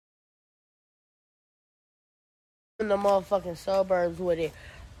in the motherfucking suburbs with it.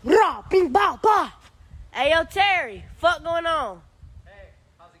 Rah, bing, bah, bah. Hey, yo, Terry, fuck going on? Hey,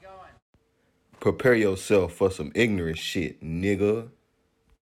 how's it going? Prepare yourself for some ignorant shit, nigga.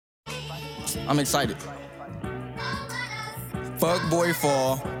 I'm excited. Fuckboy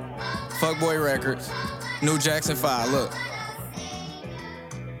Fall, Fuckboy Records, New Jackson 5, look.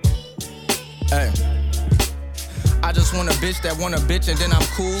 Hey. I just want a bitch that want a bitch and then I'm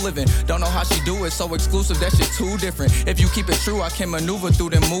cool living. Don't know how she do it, so exclusive, that shit too different. If you keep it true, I can maneuver through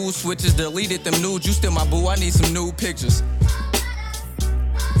them mood switches. Deleted them nudes, you still my boo, I need some new pictures.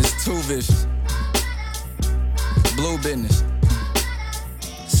 It's too vicious. Blue business.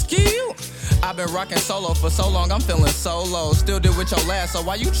 Skill. I've been rocking solo for so long, I'm feeling so low. Still did with your last, so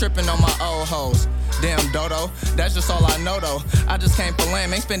why you tripping on my old hoes? Damn, Dodo, that's just all I know though. I just came for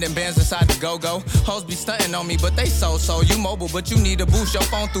lamb, ain't spending bands inside the go-go. Hoes be stunting on me, but they so-so. You mobile, but you need to boost your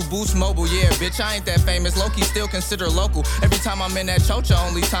phone through Boost Mobile. Yeah, bitch, I ain't that famous. Low-key still consider local. Every time I'm in that chocha,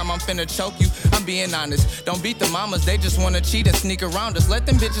 only time I'm finna choke you. I'm being honest. Don't beat the mamas, they just wanna cheat and sneak around us. Let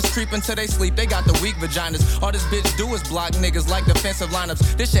them bitches creep until they sleep, they got the weak vaginas. All this bitch do is block niggas like defensive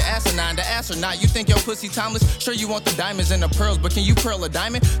lineups. This shit asinine, the ass or not. You think your pussy timeless? Sure you want the diamonds and the pearls, but can you pearl a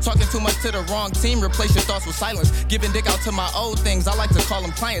diamond? Talking too much to the wrong team, replace your thoughts with silence. Giving dick out to my old things, I like to call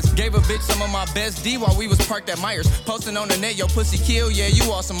them clients. Gave a bitch some of my best D while we was parked at Myers. Posting on the net, yo pussy kill, yeah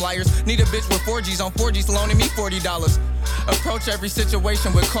you all some liars. Need a bitch with 4Gs on 4Gs loaning me $40. Approach every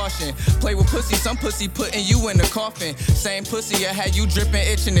situation with caution. Play with pussy, some pussy putting you in the coffin. Same pussy I had you dripping,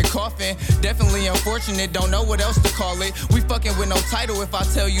 itching and coughing. Definitely unfortunate, don't know what else to call it. We fucking with no title if I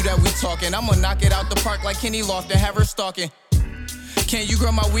tell you that we talking. I'ma knock it out the park like Kenny Lofton, have her stalking. Can you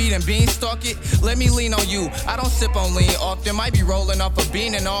grow my weed and beanstalk it? Let me lean on you. I don't sip on lean often. Might be rolling off a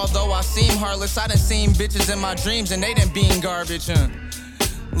bean, and although I seem heartless, I done seen bitches in my dreams and they done bean garbage.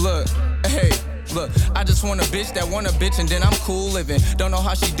 Look, hey. Look, I just want a bitch that want a bitch and then I'm cool living. Don't know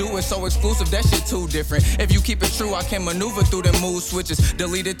how she do it, so exclusive, that shit too different. If you keep it true, I can maneuver through them mood switches.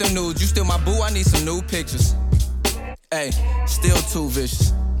 Deleted them nudes, you still my boo, I need some new pictures. Hey, still too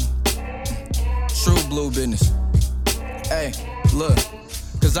vicious. True blue business. Hey, look.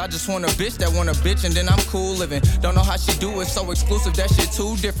 Cause I just want a bitch that want a bitch and then I'm cool living. Don't know how she do it, so exclusive, that shit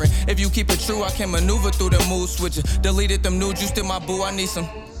too different. If you keep it true, I can maneuver through them mood switches. Deleted them nudes, you still my boo, I need some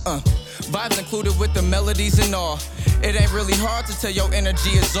vibes included with the melodies and all. It ain't really hard to tell your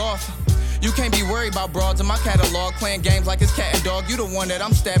energy is off. You can't be worried about broads in my catalog. Playing games like it's cat and dog, you the one that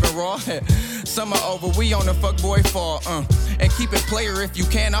I'm stabbing raw. Summer over, we on the fuckboy fall, And keep it player if you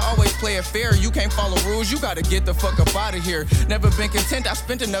can, I always play it fair. You can't follow rules, you gotta get the fuck up out of here. Never been content, I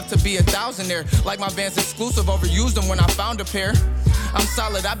spent enough to be 1,000 there. Like my Vans exclusive, overused them when I found a pair. I'm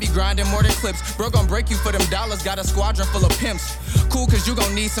solid, I be grinding more than clips. Bro gon' break you for them dollars, got a squadron full of pimps. Cool, cause you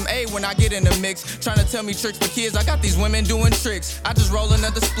gon' need some A when I get in the mix. Tryna tell me tricks for kids, I got these women doing tricks. I just roll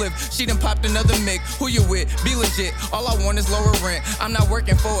another spliff, she done popped another mic. Who you with? Be legit, all I want is lower rent. I'm not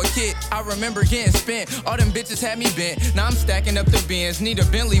working for a kid, I remember getting spent. All them bitches had me bent, now I'm stacking up the bins. Need a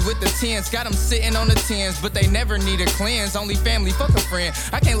Bentley with the 10s, got them sitting on the 10s. But they never need a cleanse, only family, fuck a friend.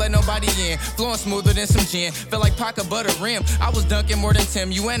 I can't let nobody in, flowing smoother than some gin. Feel like pocket butter rim, I was dunking more than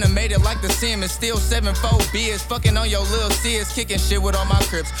Tim. You animated like the sim, and still 7-4 beers. Fucking on your little sis, kicking shit with all my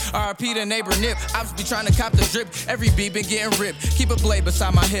crips. RIP to neighbor nip, I just be trying to cop the drip. Every beat been getting ripped, keep a blade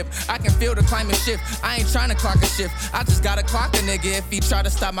beside my hip. I can feel the climate shift, I ain't trying to clock a shift. I just gotta clock a nigga if he try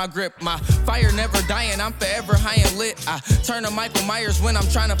to stop my grip. My fire never dying, I'm forever high and lit. I turn to Michael Myers when I'm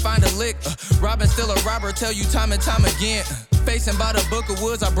trying to find a lick. Robbing still a robber, tell you time and time again. Facing by the book of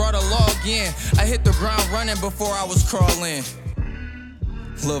woods, I brought a log in. I hit the ground running before I was crawling.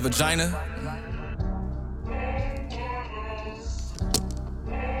 Little vagina.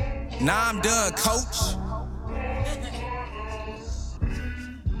 Nah, I'm done, coach.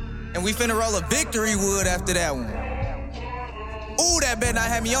 And we finna roll a victory wood after that one. Ooh, that better not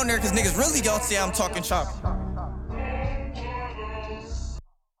have me on there, cause niggas really gon' see I'm talking chocolate.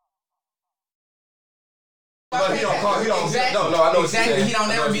 But he don't call, he don't, exactly. No, I know exactly. He don't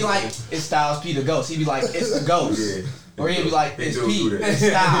ever be like, it's Styles P the Ghost. He be like, it's the Ghost. Yeah. Or he'll be like, it's P, it's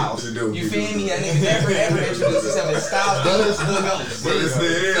Styles. You feel me? That nigga never ever introduced himself as Styles the Ghost. But it's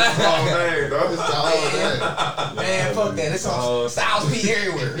his whole name, dog. It's Styles. Man, fuck that. It's on Styles P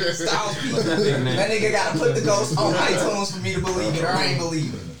everywhere. Styles P. That nigga gotta put the Ghost on iTunes for me to believe it, or I ain't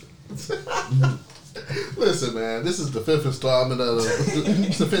believe it. Listen, man, this is the 5th installment of the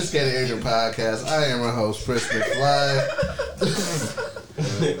Sophisticated Agent Podcast. I am your host, Chris McFly.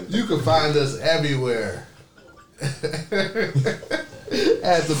 You can find us everywhere at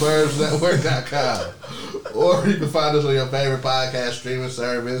theburbsnetwork.com, or you can find us on your favorite podcast streaming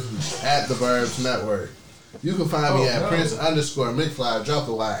service at The Burbs Network. You can find me at Prince_McFly. Drop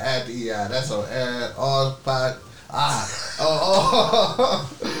the Y at the EI. That's on all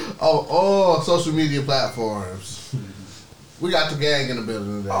all social media platforms. We got the gang in the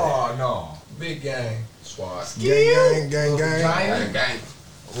building today. Oh no, big gang. Squad. Gang. Gang.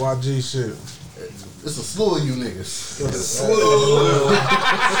 YG shit. It's a slew of you niggas.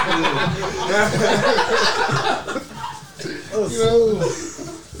 You know,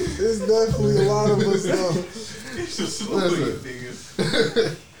 it's definitely a lot of us though.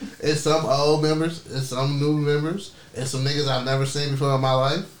 It's some old members, it's some new members, it's some niggas I've never seen before in my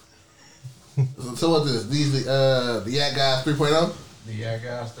life. So what's this? These the Yakgods 3.0? The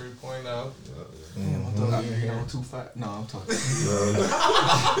Yakgods 3.0. Damn, I thought you were here on 2.5. No, I'm talking.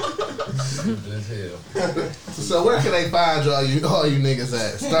 Just hell. So where can they find all you niggas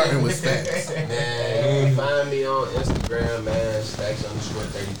at? Starting with Stacks. Man, you can find me on Instagram, man.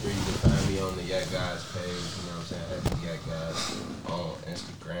 Stacks_33. You can find me on the Yakgods page. You know what I'm saying? At the Yakgods on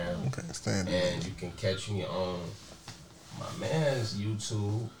Instagram. Can't stand it. And you can catch me on my man's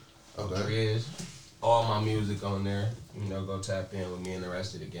YouTube. Okay. Driz. All my music on there. You know, go tap in with me and the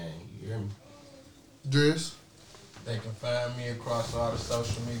rest of the gang. You hear me? Driz. They can find me across all the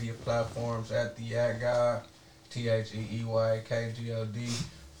social media platforms at the Yakgod, TheeyKgod.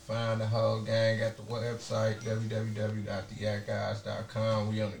 Find the whole gang at the website www.theyakgods.com.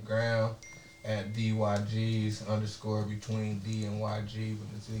 We on the ground at DYGs _ between D and YG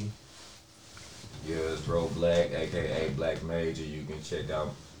with a Z. Yeah, it's Bro Black, aka Black Major. You can check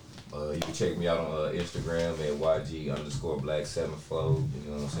me out on Instagram at YG_Black74. You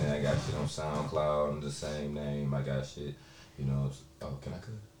know what I'm saying? I got shit on SoundCloud under the same name. I got shit, you know. Oh, can I cut?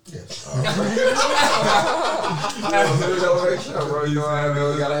 Yes. Bro, you know what I mean?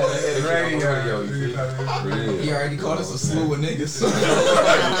 We gotta have an edit on the radio, you feel? He already called us a slew of niggas.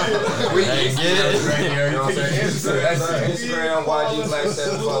 We can get it. You know what I'm saying? Instagram, YG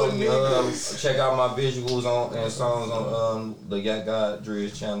Black74. Check out my visuals and songs on the Yakgod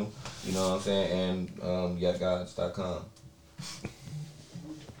Driz channel. You know what I'm saying? And Yakgods.com.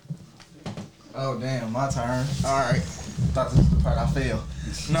 Oh damn, my turn. Alright. Thought this was the part I failed.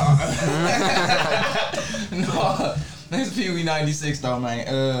 No. No. This is Pee-wee96 though, man.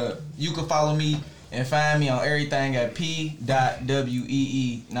 You can follow me and find me on everything at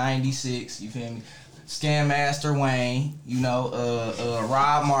P.WEE96. You feel me? Scam Master Wayne, you know,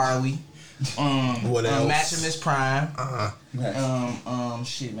 Rob Marley, What else? Maximus Prime.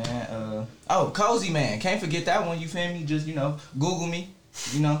 Shit, man. Cozy Man. Can't forget that one. You feel me? Just, you know, Google me.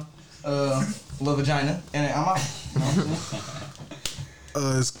 You know, Lil Vagina, and I'm out. You know what I'm saying?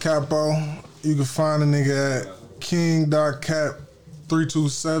 It's Capo. You can find a nigga at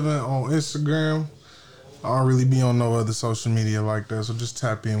king.cap327 on Instagram. I don't really be on no other social media like that, so just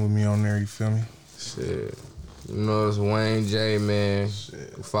tap in with me on there, you feel me? Shit. You know, it's Wayne J, man.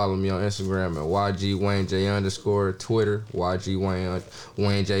 Shit. Follow me on Instagram at YG Wayne J _, Twitter, YG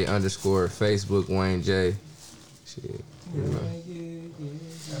Wayne J _, Facebook, Wayne J. Shit. You know.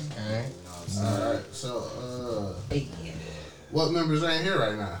 Okay. Alright, so what members ain't here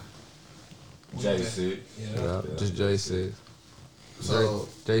right now? J6. Yeah, just J6. So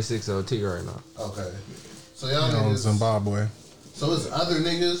J6OT right now. okay. So y'all You know, niggas Zimbabwe. So it's other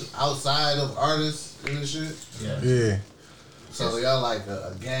niggas outside of artists and this shit? Yeah. So y'all like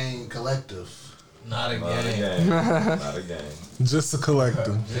a gang collective. Not a Not a gang. gang. Not a gang. Just a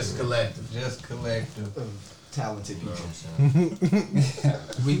collective. Just collective. Just collective. Talented people.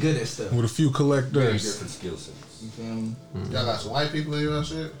 We good at stuff. With a few Very collectors. different skill sets. You feel me? Y'all got some white people in your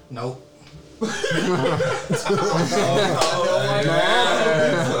shit? Nope. I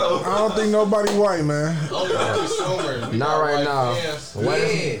don't think nobody white, man. Not right now.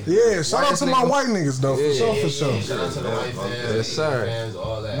 Yeah, shout out to my white niggas though, for sure. Shout out to the white fans, Yes, sir. fans,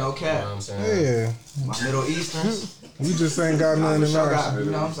 all that. No cap. You know what I'm saying? Yeah, My Middle Easterns. we just ain't got nothing in You know our.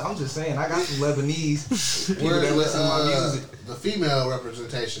 what I'm just saying, I got some Lebanese people Where's that listen to my music. the female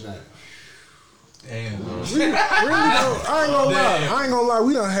representation at? Damn. Really though, I ain't gonna lie.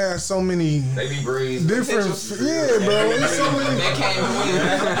 We done had so many They be breeze. different. Yeah, bro. It's so many. They came and went.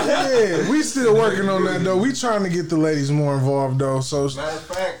 Yeah, we still working on that though. We trying to get the ladies more involved though. So Matter of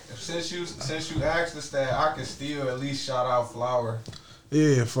fact, since you asked us that, I can still at least shout out Flower.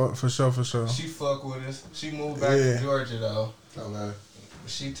 yeah, for sure. She fuck with us. She moved back Yeah. to Georgia though. Okay.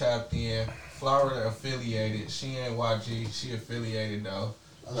 She tapped in. Flower affiliated. She ain't YG. She affiliated though.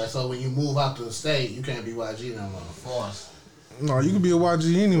 Okay, so when you move out to the state, you can't be YG no more. Force. No, you can be a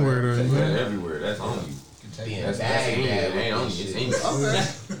YG anywhere though. That's You know? everywhere. That's on you. Being That's bad, in bad, It ain't on you. It's in you. Okay.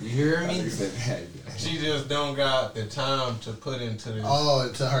 You hear me? She just don't got the time to put into this. Oh,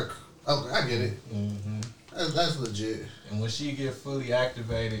 to her. Okay, I get it. That's legit. And when she get fully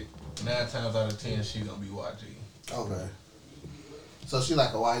activated, 9 times out of 10 she gonna be YG. Okay. So she like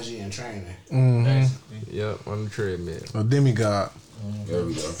a YG in training. Mm-hmm. Basically. Yep, on the treadmill. A demigod. There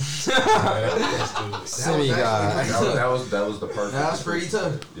we go. Semi-god. That was the perfect. That's pretty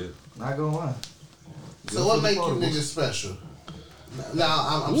tough. Yeah. Not gonna lie. So what make you niggas special?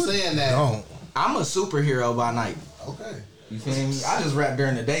 Now I'm saying that. Don't. I'm a superhero by night. Okay. You feel me? I just rap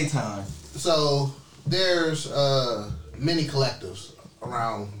during the daytime. So there's many collectives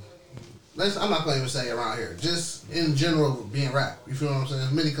around. I'm not gonna even say around here. Just in general, being rap. You feel what I'm saying?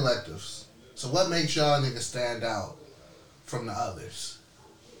 There's many collectives. So what makes y'all niggas stand out from the others?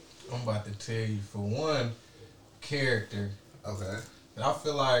 I'm about to tell you, for one, character. Okay. And I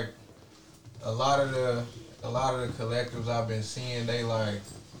feel like a lot of the collectives I've been seeing, they like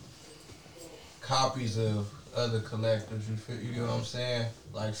copies of other collectives. You know what I'm saying?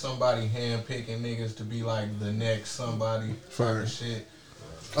 Like somebody handpicking niggas to be like the next somebody. Fire. Shit.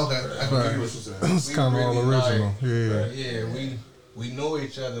 Okay. I can hear what you're saying. It's kind of all original. Like, yeah, we know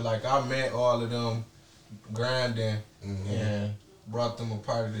each other. Like I met all of them grinding and brought them a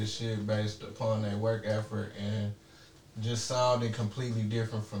part of this shit based upon their work effort and just sounding completely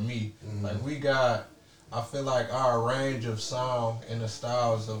different from me. Like I feel like our range of sound and the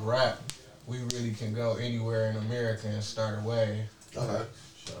styles of rap, we really can go anywhere in America and start a wave. Okay.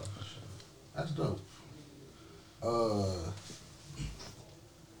 That's dope.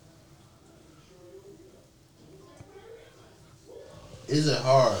 Is it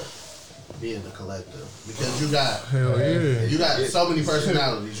hard being a collective? Because you got you got so many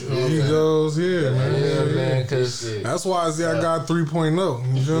personalities. You know what I'm saying? Egos, man. Yeah, man, because that's why I got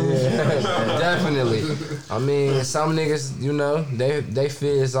 3.0. You feel me? Definitely. I mean, some niggas, you know, they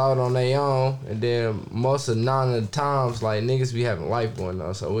fizz out on their own, and then most of the times, like, niggas be having life going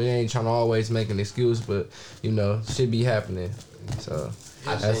on, so we ain't trying to always make an excuse, but, you know, shit be happening. So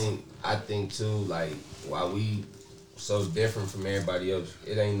I think too, like, why we so different from everybody else,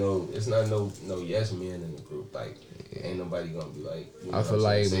 it's not no yes men in the group. Like, ain't nobody gonna be like, you know, I feel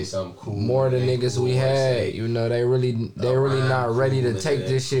like say something cool. more of the niggas we had, you know, they really not ready to take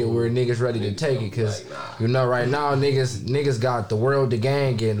this shit where niggas ready to take it, cause you know right now niggas got the world to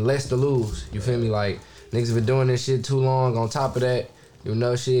gain and less to lose. You feel me? Like, niggas been doing this shit too long. On top of that, you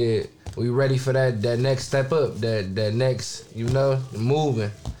know, shit, we ready for that next step up, that next, you know,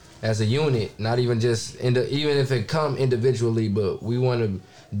 moving as a unit, not even just even if it come individually, but we want to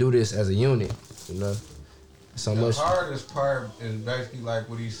do this as a unit, you know. So the much. The hardest part is basically like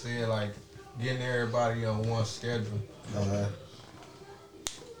what he said, like getting everybody on one schedule.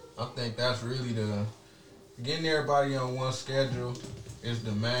 I think that's really getting everybody on one schedule is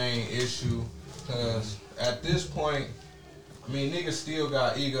the main issue, because at this point, I mean, niggas still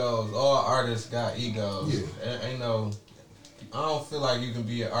got egos. All artists got egos. Yeah. I don't feel like you can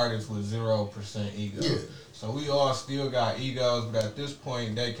be an artist with 0% ego. Yeah. So we all still got egos, but at this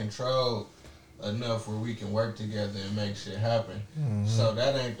point, they control enough where we can work together and make shit happen. Mm-hmm. So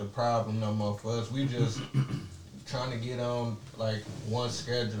that ain't the problem no more for us. We just trying to get on like one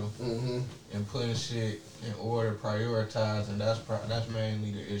schedule and putting shit in order, prioritizing. That's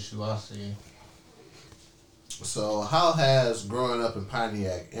mainly the issue I see. So how has growing up in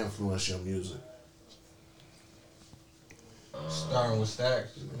Pontiac influenced your music? Starting with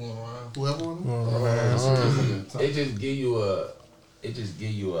Stacks, going around. Whoever. It just give you a.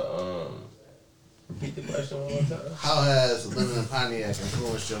 Repeat the question one more time. How has living in Pontiac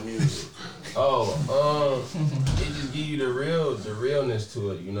influenced your music? It just give you the realness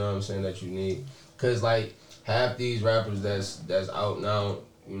to it. You know what I'm saying, that you need. Cause like half these rappers that's out now,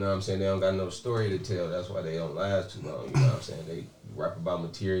 you know what I'm saying, they don't got no story to tell. That's why they don't last too long. You know what I'm saying? They rap about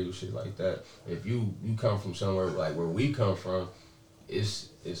material shit like that. If you come from somewhere like where we come from, it's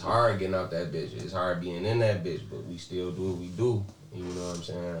hard getting out that bitch. It's hard being in that bitch, but we still do what we do. You know what I'm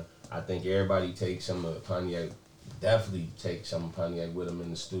saying? I think everybody takes some of Pontiac, definitely take some of Pontiac with them in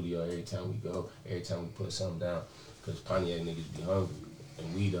the studio every time we go, every time we put something down. Because Pontiac niggas be hungry,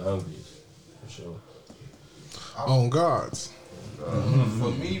 and we the hungriest, for sure. On Gods.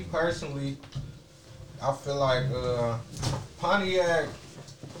 For me personally, I feel like Pontiac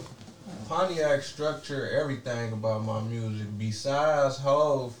structure everything about my music. Besides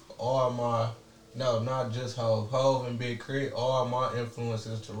Hov, not just Hov and Big Crit, all my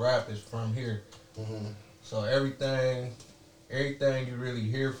influences to rap is from here. Mm-hmm. So everything you really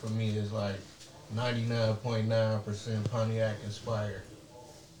hear from me is like 99.9% Pontiac inspired.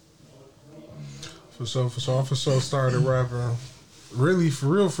 For sure. I for sure started rapping. Really, for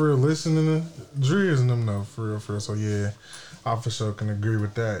real, listening to Driz and them though, for real. So yeah, I for sure can agree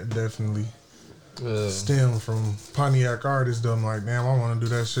with that, definitely. stem from Pontiac artists. Though I'm like, damn, I want to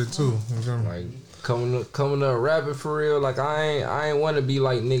do that shit too. You feel me? Like coming up rapping for real. Like I ain't want to be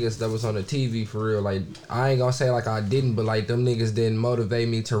like niggas that was on the TV for real. Like I ain't gonna say like I didn't, but like them niggas didn't motivate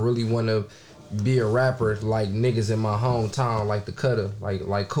me to really want to be a rapper like niggas in my hometown, like the Cutter,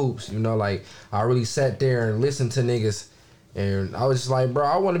 like Coops. You know, like I really sat there and listened to niggas, and I was just like, bro,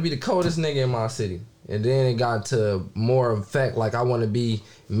 I want to be the coldest nigga in my city. And then it got to more effect, like I want to be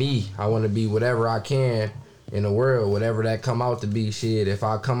me. I want to be whatever I can in the world, whatever that come out to be. Shit, if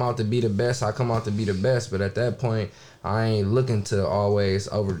I come out to be the best, I come out to be the best. But at that point, I ain't looking to always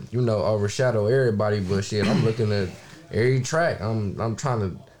overshadow everybody. But shit, I'm looking at every track. I'm trying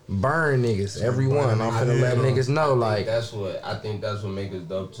to burn niggas, everyone. I'm finna let niggas know, like I think that's what makes us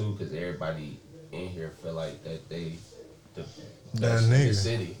dope too, because everybody in here feel like that they the best in the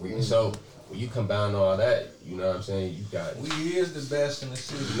city. So when you combine all that, you know what I'm saying, you got we is the best in the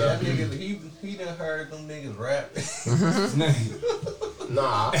city. That nigga, he done heard them niggas rap.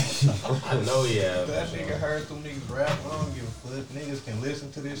 Nah, I know he have. That nigga heard them niggas rap. I don't give a fuck. Niggas can listen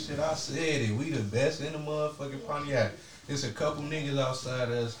to this shit. I said it. We the best in the motherfucking Pontiac. There's a couple niggas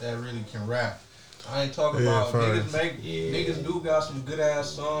outside us that really can rap. I ain't talking about niggas do got some good ass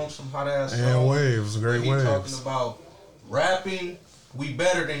songs, some hot ass songs. And waves, great waves. Talking about rapping. We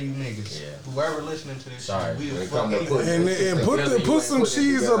better than you niggas. Yeah. Whoever listening to this shit, we the fuck. And put some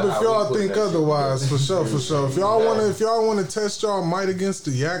cheese up if y'all think otherwise. For sure. If y'all wanna test y'all might against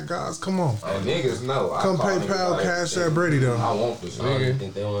the Yakgods, come on. Oh, niggas know. Come PayPal, cash that Brady though. I want this. I don't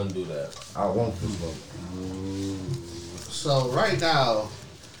think they want to do that. I want this one. So right now,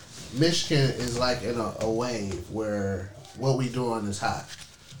 Michigan is like in a wave where what we doing is hot.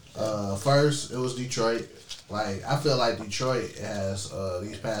 First, it was Detroit. Like, I feel like Detroit has,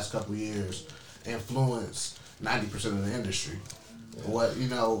 these past couple years, influenced 90% of the industry. What,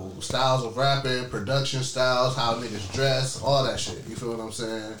 styles of rapping, production styles, how niggas dress, all that shit. You feel what I'm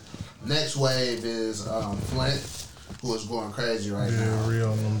saying? Next wave is Flint, who is going crazy right now. Yeah,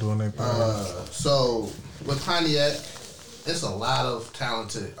 Rio and them doing their thing. So, with Pontiac, it's a lot of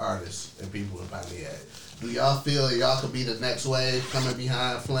talented artists and people in Pontiac. Do y'all feel y'all could be the next wave coming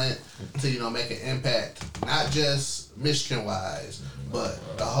behind Flint to, make an impact, not just Michigan-wise, but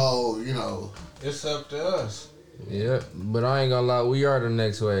the whole, It's up to us. Yeah, but I ain't gonna lie, we are the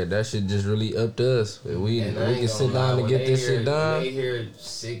next wave. That shit just really up to us. We can sit down and get this shit done. They hear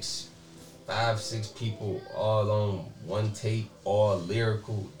 5, 6 people all on one tape, all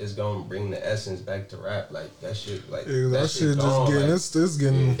lyrical, it's gonna bring the essence back to rap. Like that shit, like that shit gone, just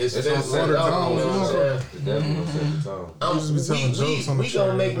getting it's watered down. We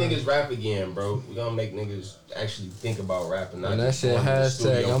gonna make niggas rap again, bro. We gonna make niggas actually think about rapping. And that shit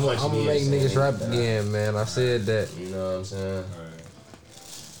hashtag. I'm gonna make niggas rap again, man. I said that. You know what I'm saying?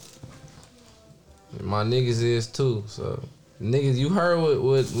 My niggas is too, so. Niggas, you heard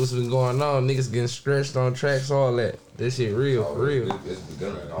what's been going on. Niggas getting stretched on tracks, all that. This shit real, for real.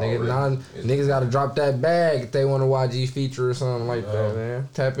 Niggas gotta drop that bag if they want a YG feature or something like that, man.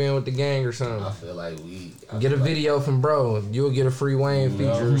 Tap in with the gang or something. I feel like get a video from bro. You'll get a free Wayne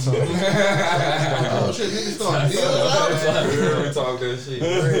feature or something. Oh shit, niggas talk that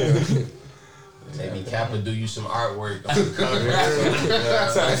shit. Maybe Kappa do you some artwork.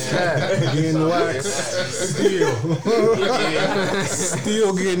 Getting waxed.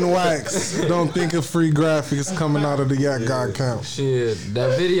 Still getting waxed. Don't think of free graphics coming out of the Yakgod camp. Shit,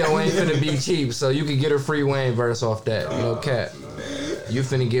 that video ain't finna be cheap, so you can get a free Wayne verse off that. No cap. You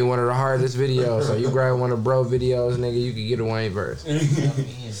finna get one of the hardest videos, so you grab one of bro videos, nigga, you can get a Wayne verse.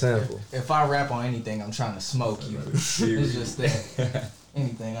 Simple. If I rap on anything, I'm trying to smoke you. It's just that.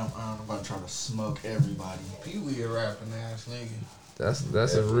 Anything, I'm about to try to smoke everybody. Pee-wee a rapping ass nigga.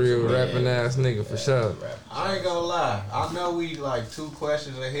 That's a real rapping ass nigga for sure. I ain't gonna lie. I know we like 2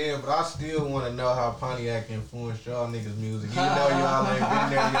 questions ahead, but I still want to know how Pontiac influenced y'all niggas' music. Even though y'all ain't been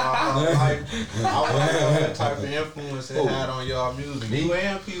there y'all whole life, I want to know what type of influence it had on y'all music. You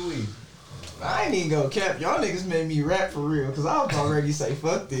and Pee-wee. I ain't even gonna cap. Y'all niggas made me rap for real, cause I was already say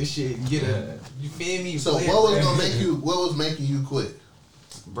fuck this shit and get a. You feel me? So what was making you quit?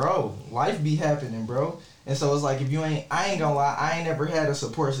 Bro, life be happening, bro. And so it's like I ain't gonna lie, I ain't never had a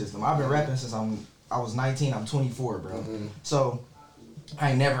support system. I've been rapping since I was 19, I'm 24, bro. Mm-hmm. So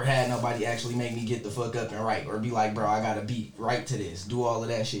I ain't never had nobody actually make me get the fuck up and write or be like, bro, I gotta beat right to this, do all of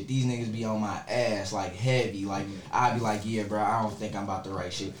that shit. These niggas be on my ass like heavy. Like I be like, yeah, bro, I don't think I'm about to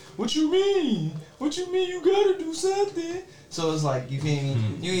write shit. What you mean? What you mean you gotta do something? So it's like, you feel me?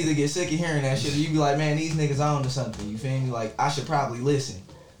 You either get sick of hearing that shit or you be like, man, these niggas on to something. You feel me? Like I should probably listen.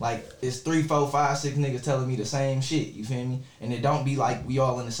 Like, it's 3, 4, 5, 6 niggas telling me the same shit, you feel me? And it don't be like we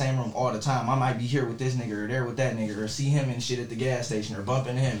all in the same room all the time. I might be here with this nigga or there with that nigga or see him and shit at the gas station or bump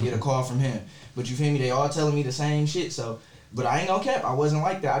into him, get a call from him. But you feel me? They all telling me the same shit, so. But I ain't gonna cap. I wasn't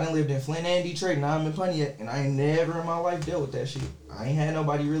like that. I done lived in Flint and Detroit, now I'm in Pontiac, and I ain't never in my life dealt with that shit. I ain't had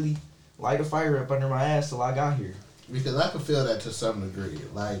nobody really light a fire up under my ass till I got here. Because I could feel that to some degree.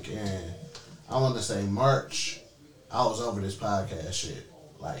 Like, in, I want to say March, I was over this podcast shit.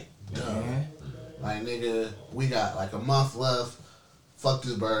 Like, done. Like, nigga, we got like a month left. Fuck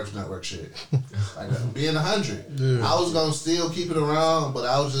this Burbs Network shit. Like, being 100. Yeah. I was gonna still keep it around, but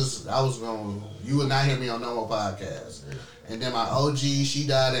I was gonna, you would not hear me on no more podcasts. And then my OG, she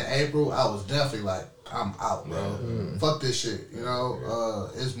died in April. I was definitely like, I'm out, bro. Fuck this shit. You know,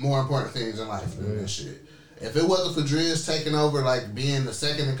 it's more important things in life than this shit. If it wasn't for Driz taking over, like being the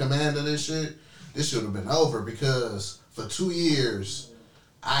second in command of this shit, this should have been over because for 2 years,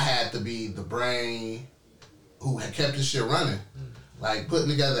 I had to be the brain who had kept this shit running. Like putting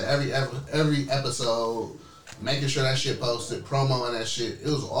together every episode, making sure that shit posted, promoing that shit. It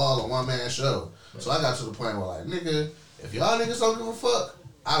was all a one-man show. So I got to the point where like, nigga, if y'all niggas don't give a fuck,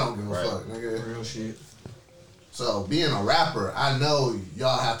 I don't give a fuck, nigga. Real shit. So being a rapper, I know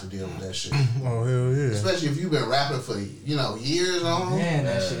y'all have to deal with that shit. Oh, hell yeah. Especially if you've been rapping for, years on. Man,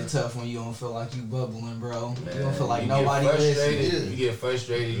 that shit tough when you don't feel like you bubbling, bro. Man, you don't feel like you nobody listening. You get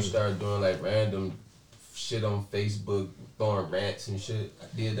frustrated, you start doing like random shit on Facebook, throwing rants and shit. I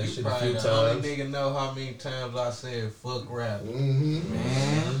did that shit a few times. Only nigga know how many times I said fuck rap.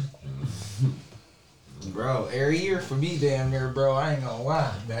 Man. Bro, every year for me damn near, bro, I ain't gonna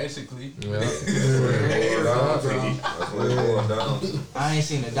lie. Basically. Yeah. I ain't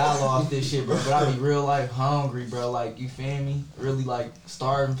seen $1 off this shit, bro, but I be real life hungry, bro. Like, you feel me? Really like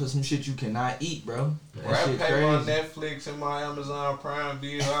starving for some shit you cannot eat, bro. That I shit pay crazy. my Netflix and my Amazon Prime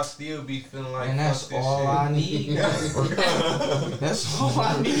bill, I still be feeling like and that's fuck this all shit. I need. That's all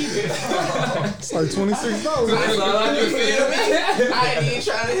I need. It's like $26. That's all I need. You feel me? I ain't even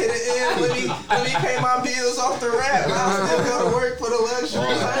trying to hit it in. Let me pay my bills off the rap. I still go to work for the luxury.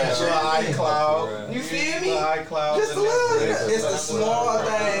 iCloud. You feel me? iCloud. Just a little. It's the small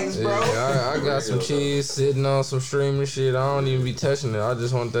things, bro. Yeah, I got some cheese sitting on some streaming shit. I don't even be touching it. I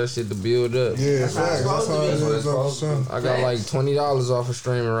just want that shit to build up. Yeah, facts. That's how it is. I got like $20 off of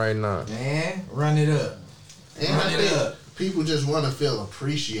streaming right now. Man, run it up. And I think people just want to feel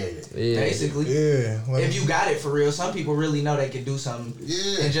appreciated. Yeah. Basically. Yeah. Like, if you got it for real, some people really know they can do something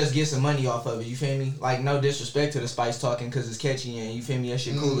and just get some money off of it. You feel me? Like, no disrespect to the Spice talking because it's catchy and you feel me? That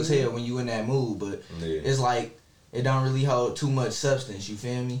shit cool as hell when you in that mood, but it's like it don't really hold too much substance. You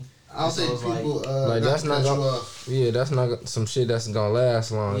feel me? I don't think people like that's not gonna, that's not some shit that's gonna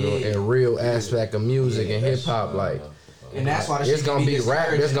last long. A real aspect of music and hip hop, like. And that's why it's gonna be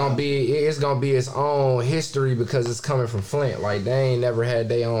rap. It's gonna be its own history because it's coming from Flint. Like they ain't never had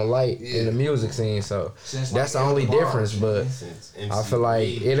their own light in the music scene, so that's the only difference. But I feel like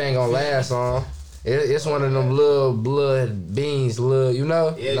it ain't gonna last long. It's one of them little blood beans, little, you know.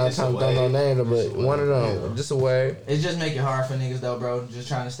 Not trying to throw no name, but one of them, just a way. It just make it hard for niggas though, bro. Just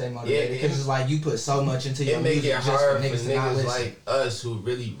trying to stay motivated because it's like you put so much into your music. It make it hard for niggas to not listen. like us who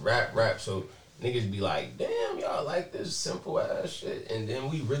really rap. So niggas be like, damn, y'all like this simple ass shit, and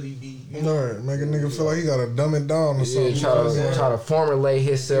then we really be, you know, right, make a nigga feel like he gotta dumb it down or something. Try to formulate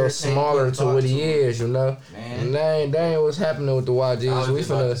himself smaller to what he is, you know. And that ain't what's happening with the YGs.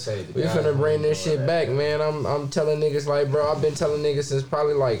 We finna bring this shit back, man. I'm telling niggas like, bro, I've been telling niggas since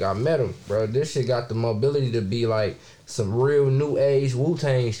probably like I met him, bro. This shit got the mobility to be like some real new age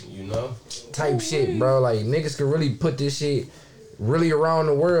Wu-Tang, you know, type shit, bro. Like niggas can really put this shit really around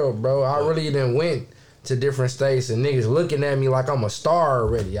the world, bro. I really done went to different states and niggas looking at me like I'm a star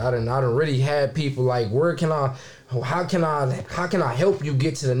already. I done really had people like, how can I help you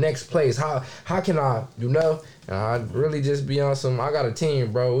get to the next place? How can I, you know? And I really just be on some, I got a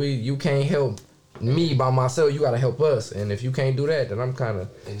team, bro. You can't help me by myself, you gotta help us. And if you can't do that, then I'm kinda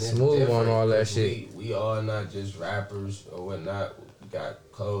smooth on all that shit. We all not just rappers or whatnot. We got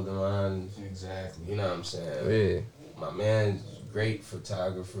clothing lines. Exactly. You know what I'm saying? Yeah. My man's great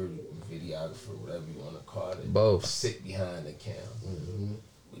photographer, videographer, whatever you want to call it. Both. Sit behind the cam.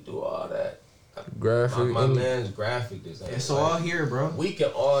 We do all that. Graphic. My man's graphic design. It's all here, bro. We can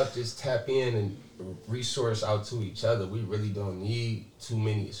all just tap in and resource out to each other. We really don't need too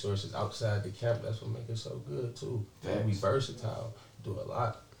many sources outside the camp. That's what makes it so good too. We versatile. Do a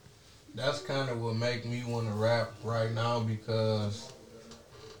lot. That's kind of what make me want to rap right now because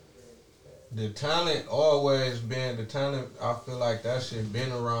the talent always been the talent. I feel like that shit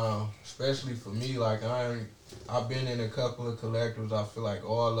been around, especially for me. Like I ain't I've been in a couple of collectives. I feel like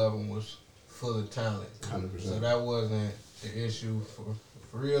all of them was full of talent. 100%. So that wasn't the issue for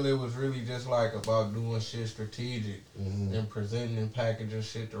real. It was really just like about doing shit strategic and presenting and packaging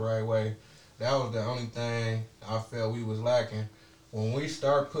shit the right way. That was the only thing I felt we was lacking. When we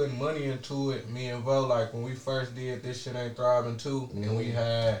start putting money into it, me and Vo, like when we first did This Shit Ain't Thriving Too, and we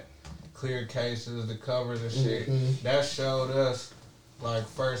had clear cases, the covers and shit, that showed us like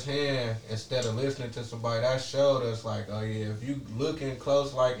firsthand, instead of listening to somebody, that showed us like, oh yeah, if you looking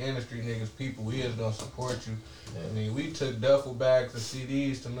close like industry niggas, people is gonna support you. I mean, we took duffel bags of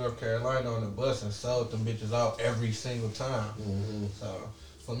CDs to North Carolina on the bus and sold them bitches out every single time. So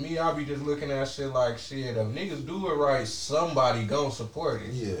for me, I be just looking at shit like, shit, if niggas do it right, somebody gon' support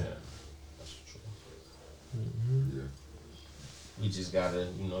it. Yeah. That's true. Yeah. We just gotta,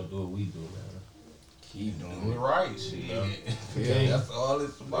 do what we do, man. Keep doing it right, shit. Yeah. That's all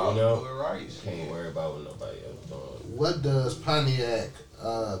it's about. Do it right, shit. Can't worry about what nobody else doing. What does Pontiac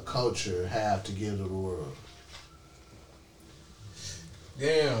culture have to give to the world?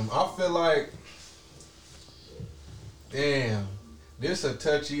 Damn, I feel like, this a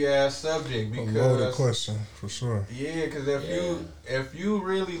touchy ass subject because a loaded question for sure. Yeah, because if you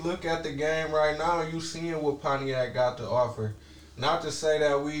really look at the game right now, you seeing what Pontiac got to offer. Not to say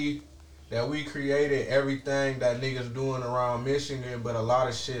that we created everything that niggas doing around Michigan, but a lot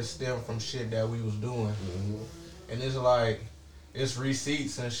of shit stemmed from shit that we was doing. And it's like, it's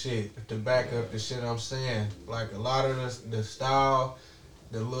receipts and shit to back up the shit I'm saying. Like a lot of the style,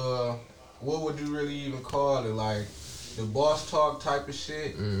 the little, what would you really even call it? Like the boss talk type of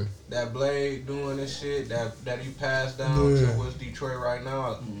shit that Blade doing this shit that he passed down to what's Detroit right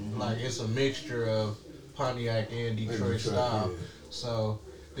now. Like it's a mixture of Pontiac and Detroit style. So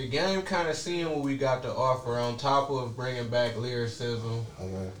the game kind of seeing what we got to offer on top of bringing back lyricism,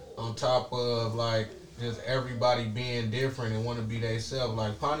 on top of like just everybody being different and want to be themselves.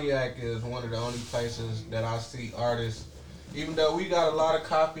 Like Pontiac is one of the only places that I see artists, even though we got a lot of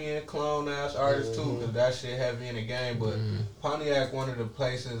copy and clone ass artists too, because that shit heavy in the game, but Pontiac one of the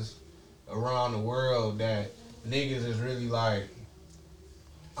places around the world that niggas is really like,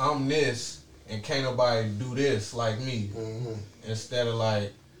 I'm this and can't nobody do this like me. Instead of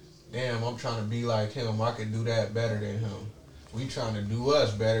like, damn, I'm trying to be like him, I could do that better than him. We trying to do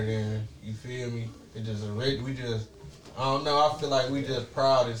us better than, you feel me? It just I don't know, I feel like we just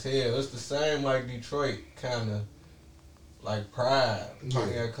proud as hell. It's the same like Detroit, kind of like pride.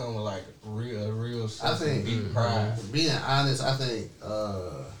 Pontiac come with like a real sense of deep pride. Being honest, I think,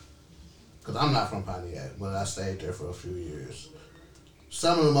 because I'm not from Pontiac, but I stayed there for a few years.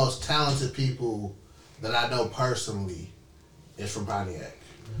 Some of the most talented people that I know personally is from Pontiac.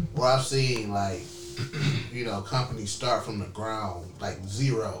 Where I've seen like, companies start from the ground, like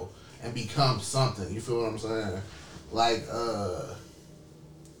zero, and become something. You feel what I'm saying? Like,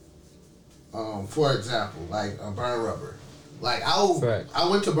 for example, like Burn Rubber. Like I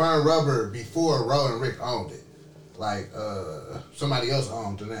went to Burn Rubber before Ro and Rick owned it. Like somebody else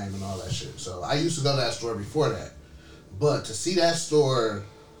owned the name and all that shit. So I used to go to that store before that. But to see that store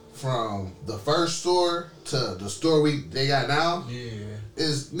from the first store to the store they got now,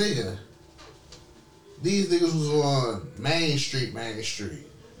 is nigga. These niggas was on Main Street.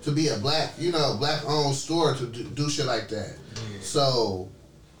 To be a black owned store to do shit like that. So,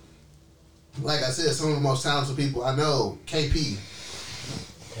 like I said, some of the most talented people I know, KP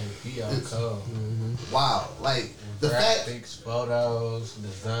out cold. Wow. Like, the graphics, photos,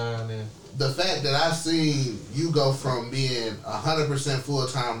 designing. The fact that I've seen you go from being 100%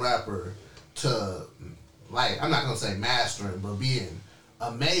 full-time rapper to, like, I'm not going to say mastering, but being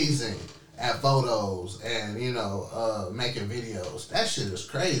amazing at photos and, making videos. That shit is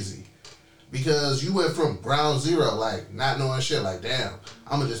crazy. Because you went from ground zero, like, not knowing shit, like, damn,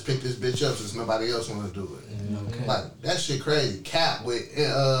 I'm going to just pick this bitch up since nobody else want to do it. Like, that shit crazy. Cap with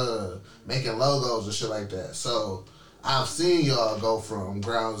making logos and shit like that. So, I've seen y'all go from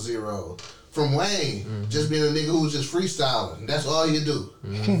ground zero. From Wayne, just being a nigga who's just freestyling. That's all you do.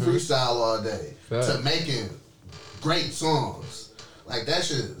 Freestyle all day. To making great songs. Like, that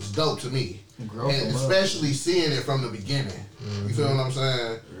shit is dope to me. And especially seeing it from the beginning. You feel what I'm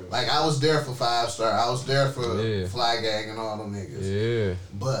saying? Like, I was there for 5 Star. I was there for Fly Gang and all them niggas.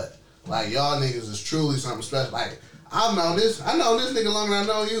 But, like, y'all niggas is truly something special. Like, I know this nigga longer than I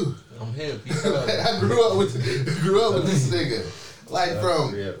know you. I'm hip. I grew up with this nigga. Like,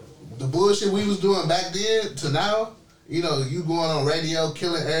 from the bullshit we was doing back then to now, You know, you going on radio,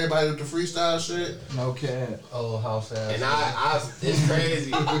 killing everybody with the freestyle shit. No cap. Old house ass. And it's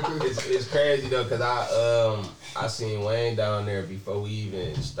crazy. it's crazy though, cause I seen Wayne down there before we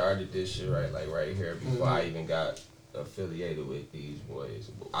even started this shit, right? Like right here, before I even got affiliated with these boys.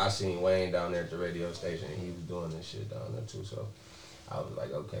 I seen Wayne down there at the radio station, and he was doing this shit down there too. So I was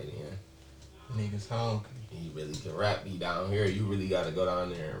like, okay then. Niggas hungry. You really can rap me down here. You really gotta go down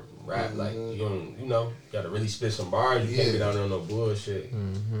there and rap like you don't, you know, gotta really spit some bars. You can't be down there on no bullshit.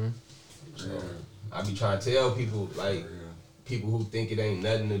 So I be trying to tell people, like people who think it ain't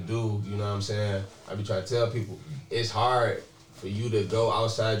nothing to do, you know what I'm saying? I be trying to tell people it's hard for you to go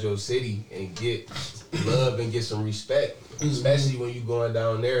outside your city and get love and get some respect, especially when you going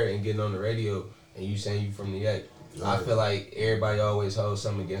down there and getting on the radio and you saying you from the Yak. I feel like everybody always holds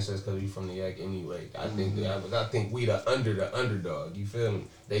something against us because we from the Yak anyway. I think we the underdog. You feel me?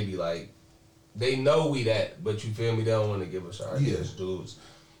 They be like, they know we that, but you feel me? They don't want to give us our ideas, dudes.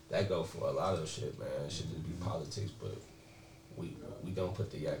 That go for a lot of shit, man. It should just be politics, but we don't put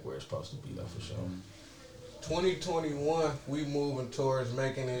the Yak where it's supposed to be though, for sure. 2021, we moving towards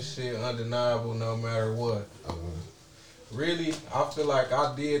making this shit undeniable no matter what. Really, I feel like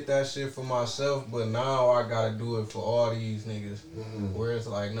I did that shit for myself, but now I gotta do it for all these niggas. Where it's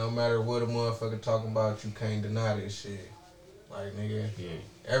like, no matter what a motherfucker talking about, you can't deny this shit. Like, nigga,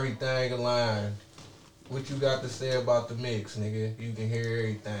 everything aligned. What you got to say about the mix, nigga? You can hear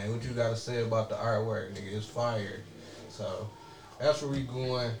everything. What you got to say about the artwork, nigga? It's fire. So, that's where we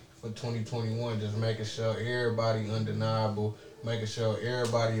going for 2021, just making sure everybody undeniable, making sure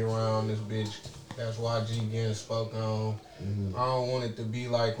everybody around this bitch. That's why G getting spoke on. I don't want it to be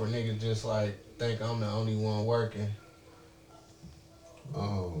like where niggas just like think I'm the only one working.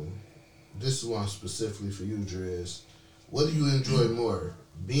 This is one specifically for you, Drez. What do you enjoy more,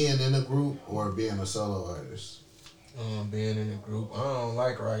 being in a group or being a solo artist? Being in a group. I don't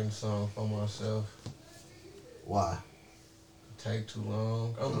like writing songs for myself. Why? Take too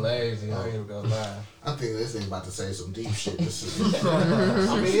long. I'm lazy. I ain't gonna lie. I think this thing about to say some deep shit. I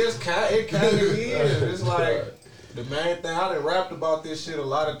mean, it kind of is. It's like the main thing. I done rapped about this shit a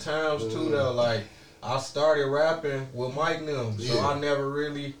lot of times too. Though, like I started rapping with Mike and them, so I never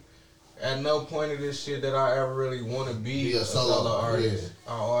really, at no point of this shit that I ever really want to be a solo artist.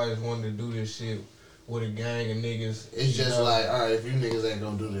 I always wanted to do this shit with a gang of niggas. It's just like, all right, if you niggas ain't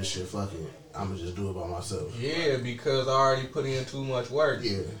gonna do this shit, fuck it. I'ma just do it by myself. Yeah, because I already put in too much work.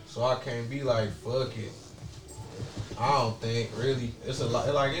 Yeah. So I can't be like, fuck it. I don't think, really. It's a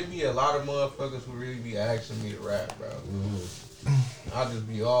lot, like, it be a lot of motherfuckers who really be asking me to rap, bro. I just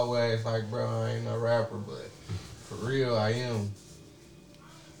be always like, bro, I ain't no rapper, but for real, I am.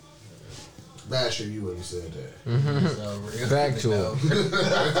 Basher, you wouldn't have said that. So real. Factual.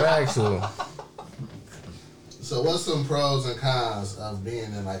 Factual. So what's some pros and cons of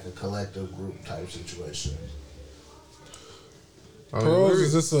being in like a collective group type situation? Pros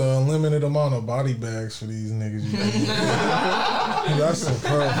is just an unlimited amount of body bags for these niggas. That's a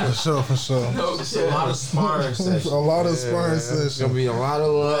pro for sure. It's a lot of sparring sessions. A lot of sparring sessions. Gonna be a lot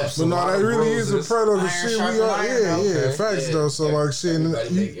of love. But no, that really is a pro though. The shit we are, facts though. So like shit,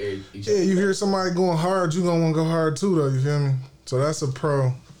 you hear somebody going hard, you gonna want to go hard too though. You feel me? So that's a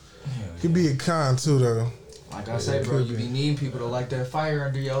pro. Could be a con too though. Like I say, bro, you be needing people to light that fire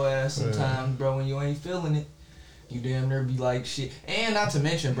under your ass sometimes, bro, when you ain't feeling it. You damn near be like shit. And not to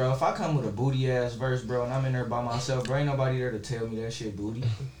mention, bro, if I come with a booty ass verse, bro, and I'm in there by myself, bro, ain't nobody there to tell me that shit booty.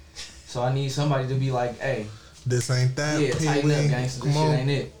 So I need somebody to be like, hey. This ain't that. Yeah, tighten up, gangsta. This shit ain't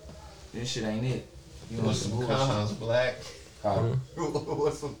it. This shit ain't it. You know some cons, Black?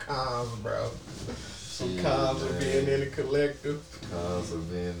 What's some cons, bro? Some cons of being in the collective. Cons of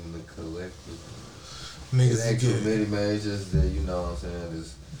being in the collective. Niggas it ain't too many, man. It's just that, you know what I'm saying,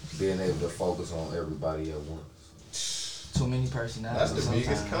 just being able to focus on everybody at once. Too many personalities. That's the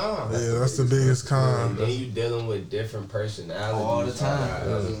biggest con. Yeah, that's the biggest con. And you dealing with different personalities all the time.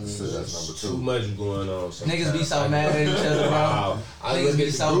 That's number two. Too much going on. Sometimes. Niggas be so mad at each other, bro. Wow. I look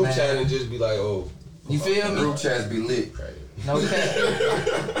at the group chat and just be like, oh. You feel me? Group chats be lit. No, you can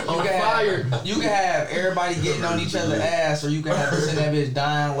have everybody getting on each other's ass, or you can have us in that bitch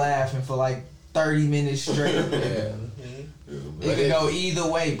dying laughing for like 30 minutes straight. Yeah. It could go either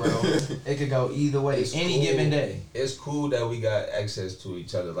way, bro. It could go either way. It's Any cool. given day. It's cool that we got access to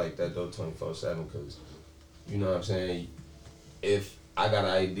each other like that though 24/7, because you know what I'm saying, if I got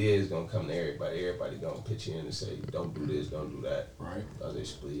an idea, it's gonna come to everybody. Everybody gonna pitch in and say, don't do this, don't do that. Right.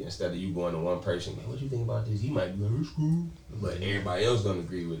 Basically, instead of you going to one person, what you think about this? He might be like, it's cool. But everybody else gonna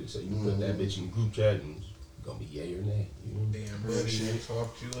agree with it. So you put that bitch in the group chat and gonna be yay or nay. You know? Damn, buddy, they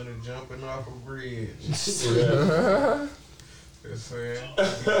talked you into jumping off a bridge. That's saying.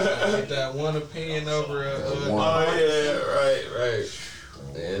 Get that one opinion over a. Right.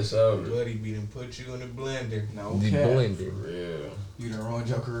 Yeah, it's over. Buddy be done put you in the blender. No The cap. blender. Yeah. You the wrong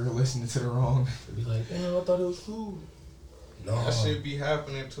joker listening to the wrong. Be like, damn, I thought it was cool. No. That shit be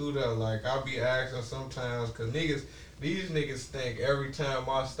happening too though. Like I be asking sometimes, cause these niggas think every time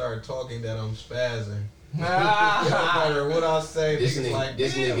I start talking that I'm spazzing. No matter what I say, This niggas nigga, like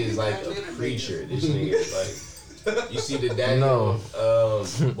this nigga is like a preacher. This nigga is like. You see the daddy No.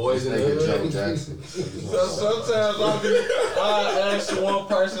 Boys in the Hood? So sometimes I ask one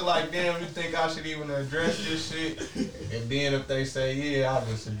person like, damn, you think I should even address this shit? And then if they say, yeah, I'll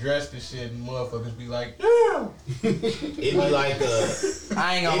just address this shit, and motherfuckers be like, damn. It be like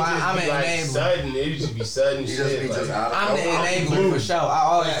I ain't gonna lie, I'm an enabler. Sudden, it used to be sudden shit. I'm the enabler for sure. I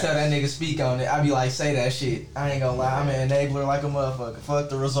always tell that nigga speak on it. I be like, say that shit. I ain't gonna lie, I'm an enabler like a motherfucker. Fuck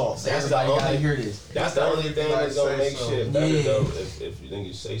the results. Everybody gotta hear this. That's the only thing that's gonna make shit better though. If you think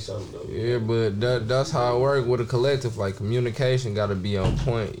you say something though. Yeah, but that's how it works with a collective. Like communication got to be on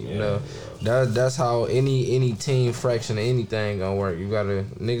point. You know, that's how any team fraction of anything gonna work.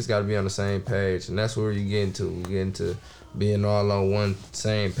 Niggas gotta be on the same page, and that's where you get into. You get into being all on one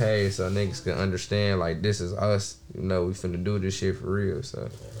same page, so niggas can understand like this is us. You know, we finna do this shit for real. So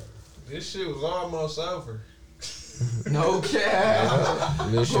this shit was almost over. No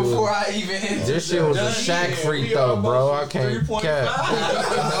cap. Before I even hit this shit was a Shaq free throw, bro. I can't cap.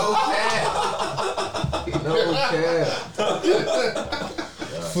 No cap.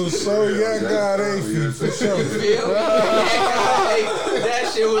 For sure, Yakgods AF, for sure. You feel me?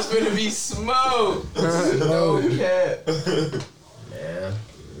 That shit was finna be smoke. No cap. Man.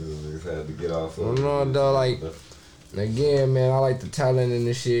 Just had to get off of No, though, like, again, man, I like the talent in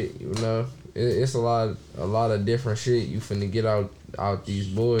this shit, you know. It's a lot of different shit you finna get out these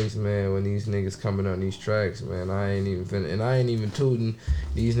boys, man, when these niggas coming on these tracks, man. I ain't even tooting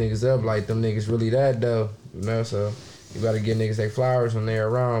these niggas up like them niggas really that though, you know. So you gotta give niggas their flowers when they're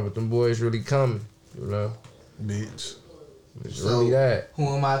around, but them boys really coming, you know. Bitch. It's really that. Who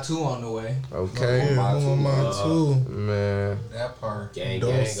am I 2 on the way? Okay. Yeah, who am I too? Man. That part. Gang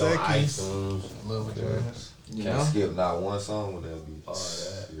Dos on Equis. iTunes. Love vaginas. You Can't know? skip not one song with that beat. All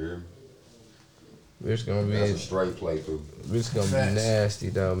that. You hear me? It's gonna be That's a straight playthrough. It's gonna be nasty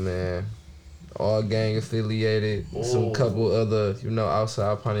though, man. All gang affiliated. Some couple other, you know,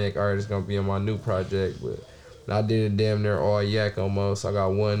 outside Pontiac artists gonna be on my new project, but I did it damn near all Yak almost. I got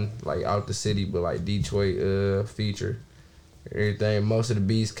one like out the city, but like Detroit feature. Everything. Most of the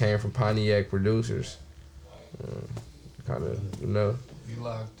beats came from Pontiac producers. Kind of, you know. You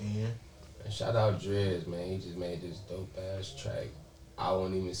locked in. And shout out Drez, man. He just made this dope ass track. I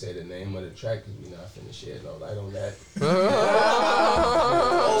won't even say the name of the track because we not finna shed no light on that.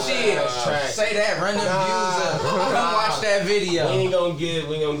 Oh shit! Say that. Run them views up. Come watch that video. We ain't gonna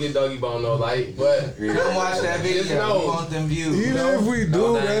get Doggy Bone no light, but Come watch that video. We want them views. Even if we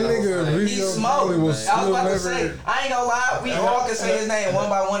do, that nigga He video smoked. probably I will was still about to never. say, I ain't gonna lie, we all can say his name one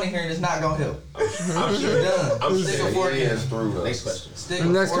by one in here and it's not gonna help. I'm sure. Done. I'm Stick sure. a fork in. through though. Next question. Stick a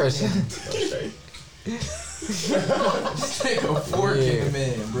Next fork question. in. Stick a fork in the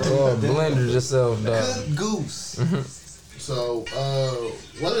man, bro. Oh, blender yourself, dog. Good goose. So,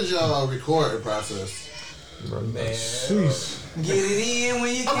 what is y'all recording process? Man. Sheesh. Get it in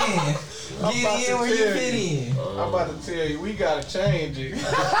when you can. Get it in where you fit in. I'm about to tell you, we gotta change it. No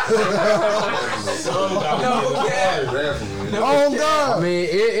cap. Oh God. I mean,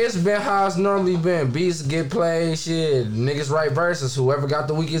 it's been how it's normally been. Beats get played, shit. Niggas write verses. Whoever got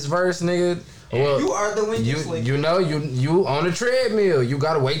the weakest verse, nigga. Well, You are the weakest link. you know, you on the treadmill. You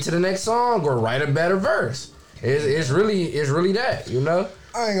gotta wait to the next song or write a better verse. It's really that, you know.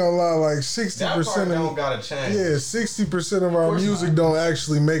 I ain't gonna lie, like That 60% part don't of gotta change. 60% of our music don't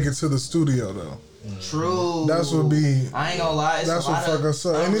actually make it to the studio though. True. That's what be. I ain't gonna lie. It's That's a what lot fuck of us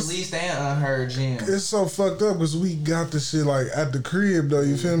up. And it's- unreleased and unheard gems. It's so fucked up because we got the shit like at the crib though.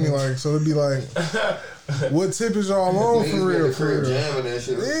 You feel me? Like so it'd be like, what tip is y'all on for real? For real? Jamming that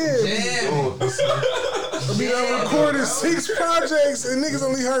shit. I mean, I recorded 6 projects and niggas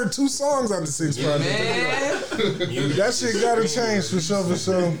only heard 2 songs out the 6 projects. Man. That shit gotta change for sure, for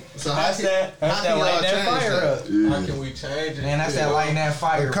sure. So how can That's that y'all light that change fire that? up. How can we change it? Man, that's that lighting that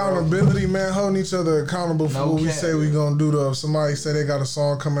fire. Accountability, man, holding each other accountable for No what we cap. say we gonna do though. If somebody say they got a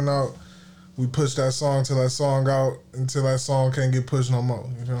song coming out, we push that song till that song out until that song can't get pushed no more.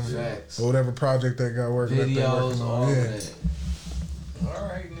 You feel me? Facts. Or whatever project they got working. that they Videos, working all on. Yeah. that. All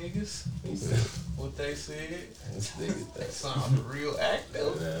right, niggas. What they said. That sounded real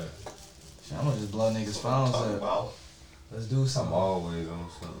active. I'm gonna just blow niggas' phones up. Let's do something. I'm always on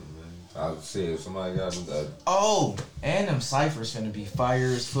something, man. I said if somebody got them. Oh, and them ciphers finna be fire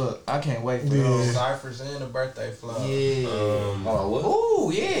as fuck. I can't wait for those. Ciphers and the birthday flow. Yeah. What?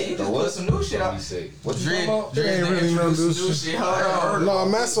 Ooh, yeah, you just put some new shit out. What you talking about? It ain't really no new shit. Hold on. No,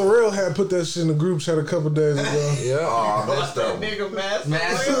 Massa Real had put that shit in the group chat a couple days ago. Yeah. Oh, I messed up. Nigga, Massa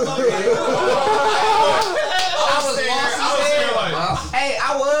Hey,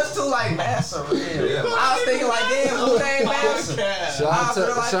 I was too like Massa Real. Yeah. I was thinking like, damn, who named Massa? Shout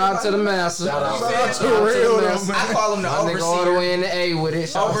out to the master. Shout out to Real, though, man. I call him the My nigga all the way overseer. in the A with it.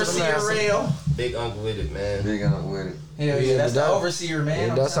 Shout out to the Overseer master. Real. Big uncle with it, man. Big up with it. Hell yeah, that's the overseer, man. Yeah,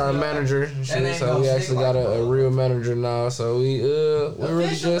 I'm that's our telling you. manager. and shit, ain't so gonna we stick actually like got a that. real manager now. So we really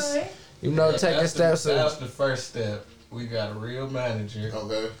Official, just man. taking steps. That's the first step. We got a real manager,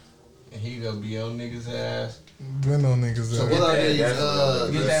 Okay. and he gonna be on niggas' ass. Been on niggas So out. what are these Get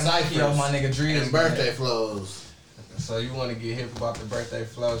that Mikey off my nigga and Drees, birthday flows? So you want to get hip about the birthday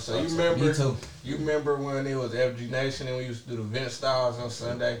flow. So you Me remember, too. you remember when it was FG Nation and we used to do the vent styles on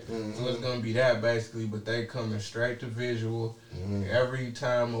Sunday? So it's gonna be that basically, but they coming straight to visual. Every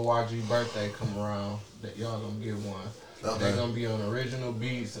time a YG birthday come around, that y'all gonna get one. They're gonna be on original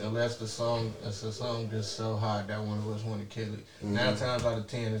beats unless the song just so hot that one of us want to kill it. 9 times out of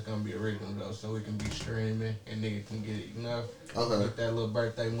 10 it's gonna be original though, so we can be streaming and niggas can get it, you know? Get that little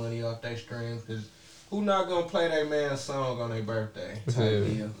birthday money off their streams, cause who not gonna play their man's song on their birthday?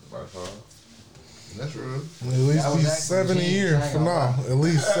 Yeah. That's real. At least be 7 a year from now. At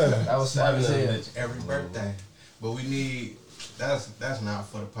least 7. That was fun as hell. Every birthday. But we need that's not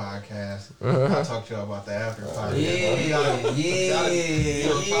for the podcast. I'll talk to y'all about the after podcast. Yeah, Be on top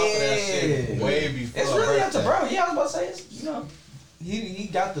of that shit way before. It's really up to birthday. bro. Yeah, I was about to say, it's, you know, he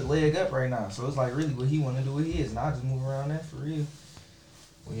got the leg up right now, so it's like really what he want to do with his, and I just move around that for real.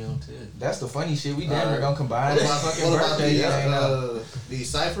 We on tip. That's the funny shit. We damn near gonna combine What this about, fucking what about birthday these, thing up. these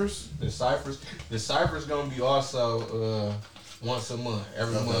ciphers? The ciphers gonna be also once a month.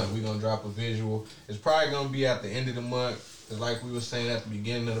 Every month we gonna drop a visual. It's probably gonna be at the end of the month. Cause like we were saying at the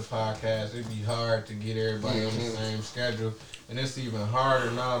beginning of the podcast, it'd be hard to get everybody on the same schedule. And it's even harder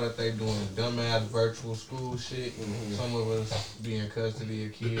now that they doing dumbass virtual school shit. Some of us be in custody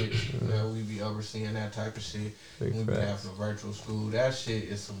of kids. You know, we be overseeing that type of shit. Big We be facts. having a virtual school. That shit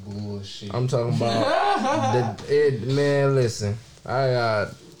is some bullshit. I'm talking about man. Listen, I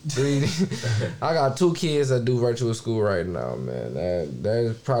got 2 kids that do virtual school right now, man.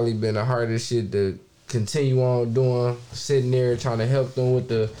 That's probably been the hardest shit to continue on doing. Sitting there trying to help them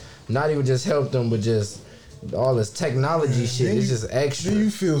with not even just help them, but just all this technology shit. It's just extra. Then you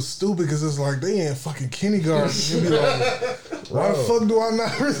feel stupid because it's like they in fucking kindergarten. You be like, why the fuck do I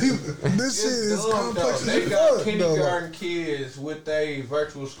not really? This shit is dumb, complex though. as They got fuck. kindergarten kids with they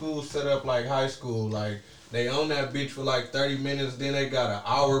virtual school set up like high school. Like they on that bitch for like 30 minutes, then they got an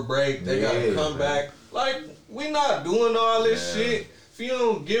hour break. They gotta come back. Like we not doing all this shit. If you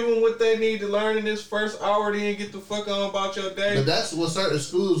don't give them what they need to learn in this first hour, then get the fuck on about your day. But that's what certain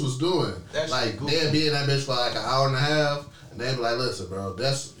schools was doing. That's like goofy. they'd be in that bitch for like an hour and a half, and they'd be like, "Listen, bro,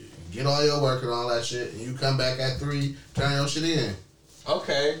 that's get all your work and all that shit, and you come back at 3, turn your shit in."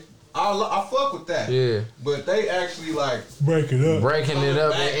 Okay, I fuck with that. Yeah. But they actually like breaking it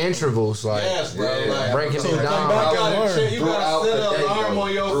up back. in intervals, like yes, bro. Like, breaking So it come down. back and learn. You gotta set an alarm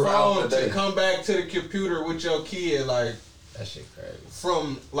on your Throughout phone the day. to come back to the computer with your kid, like That shit crazy.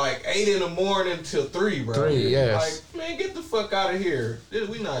 from like 8 in the morning till 3, bro. 3, yes. Like, man, get the fuck out of here.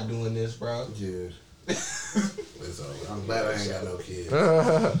 We not doing this, bro. Yeah. It's over. I'm glad I ain't got no kids.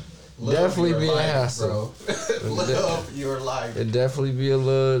 Love Definitely your be a life, hassle. bro. Love your life. It definitely be a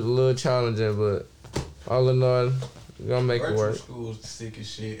little challenging, but all in all, we gonna make it Virtual work. school is the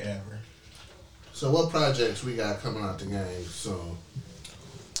sickest shit ever. So what projects we got coming out the game soon?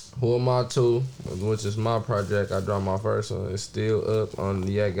 Who Am I 2, which is my project. I dropped my first one. It's still up on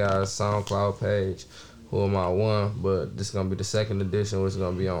the Yakgods SoundCloud page. Who Am I 1, but this is gonna be the second edition, which is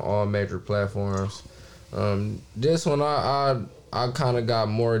gonna be on all major platforms. This one I kind of got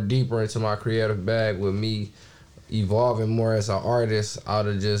more deeper into my creative bag with me evolving more as an artist out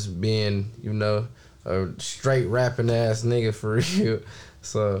of just being, you know, a straight rapping ass nigga for real.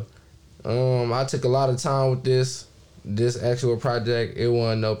 So I took a lot of time with this actual project. It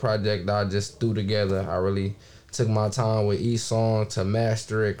wasn't no project that I just threw together. I really took my time with each song to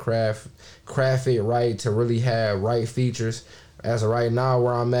master it, craft it right, to really have right features. As of right now,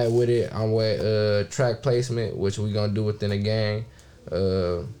 where I'm at with it, I'm with track placement, which we gonna do within a gang,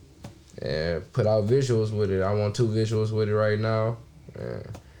 and put out visuals with it. I want 2 visuals with it right now.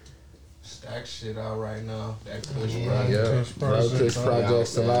 Stack shit out right now. That Kush Yeah, project. Kush project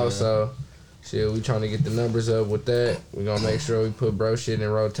still out, so shit, we trying to get the numbers up with that. We gonna make sure we put bro shit in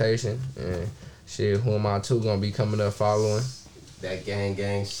rotation. And shit, Who Am I 2 gonna be coming up following. That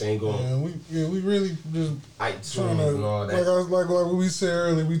gang single. We really just trying to, and all that. like what we said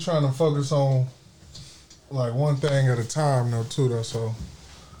earlier, we trying to focus on like one thing at a time though too though. So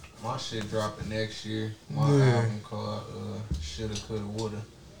my shit dropping next year. My album called Shoulda Coulda Woulda.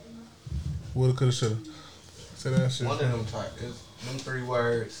 Woulda Coulda Shoulda. Say that shit. One of them type. It's them 3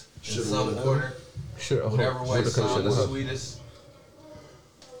 words in Shoulda, some woulda, order. Whatever way Woulda, coulda, sound shoulda, the huh? sweetest.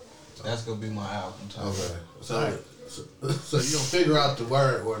 That's gonna be my album title. Okay. So you gonna figure out the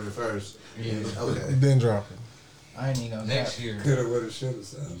word order first. Yeah. Okay. Then drop it. I ain't even gonna Next year.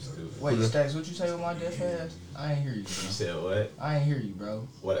 Wait, Stacks, what you say with my deaf ass? I ain't hear you, bro. You said what? I ain't hear you, bro.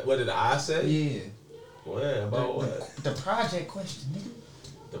 What did I say? Yeah. What? About what? The project question, nigga.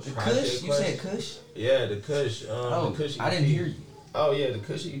 The Kush? project You said Kush? Yeah, the Kush. Oh, the Kush EP. I didn't hear you. Oh yeah, the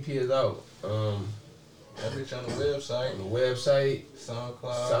Kush EP is out. That bitch on the website. On the website,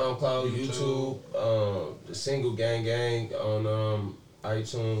 SoundCloud, YouTube, the single Gang on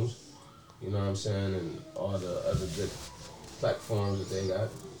iTunes, you know what I'm saying, and all the other good platforms that they got.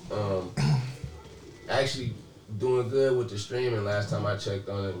 Actually doing good with the streaming. Last time I checked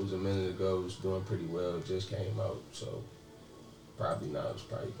on it was a minute ago. It was doing pretty well. It just came out, so probably now it's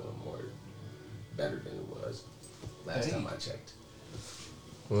probably doing more better than it was last time I checked.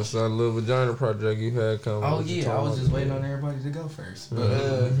 What's that little vagina project you had coming? Oh yeah, I was just waiting on everybody to go first. But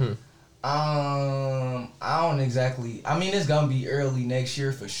I don't exactly. I mean, it's gonna be early next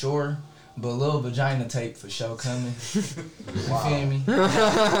year for sure. But Lil Vagina tape for sure coming. You feel me?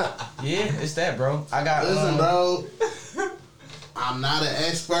 Yeah, it's that, bro. I got. Listen, bro. I'm not an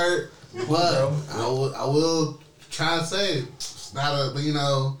expert, but I will try to say it's not a, you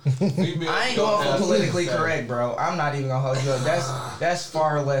know. I ain't going for politically correct, bro. I'm not even gonna hold you up. That's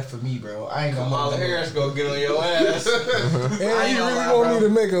far left for me, bro. I ain't gonna. Kamala Harris gonna get on your ass. And you really gonna need to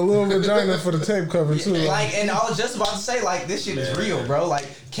make a little vagina for the tape cover too. Like, and I was just about to say, like, this shit is real, bro. Like,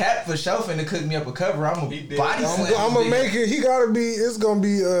 Cap for sure finna cook me up a cover. I'm a body slam. I'm gonna make it. He gotta be. It's gonna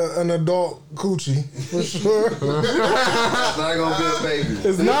be an adult coochie for sure. It's not gonna be a baby.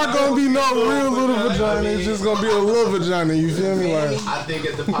 It's not gonna be no real little vagina. It's just gonna be a little vagina. You feel me? Like, I think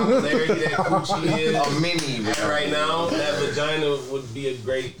at the popularity that Gucci is A mini at right now, that vagina would be a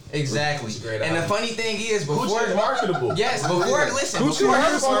great. Exactly. Great And the album. funny thing is, before Gucci is marketable. Yes, before listen, Gucci before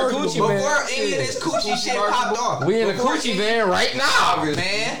is marketable. before any of this coochie shit popped off, We in a before coochie any- van right now.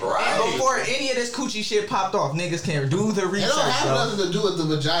 man. Right. And before any of this coochie shit popped off, niggas can do the It research, don't have bro. nothing to do with the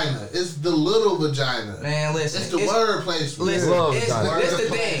vagina. It's the little vagina. Man, listen, It's the word placement. Listen, Love it's vagina. the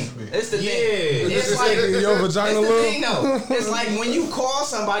thing. It's the thing. Yeah. It's like your vagina it's the little. thing though. It's like when you call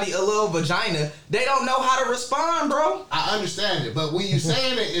somebody a little vagina, they don't know how to respond, bro. I understand it, but when you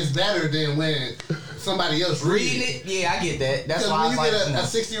saying it, it's better than when somebody else Reading reading it, yeah, I get that. That's Because why I when was you like, get a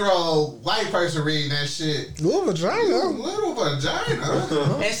 60-year-old white person reading that shit, little vagina. little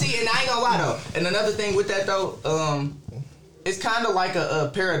vagina. and see, and I ain't gonna lie though. And another thing with that though, it's kind of like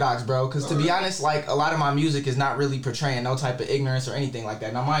a paradox, bro. Because to be honest, like a lot of my music is not really portraying no type of ignorance or anything like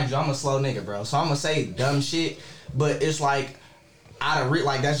that. Now, mind you, I'm a slow nigga, bro. So I'm gonna say dumb shit, but it's like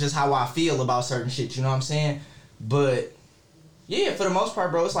like that's just how I feel about certain shit. You know what I'm saying? But yeah, for the most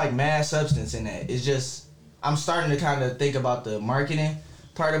part, bro, it's like mad substance in that. It's just I'm starting to kind of think about the marketing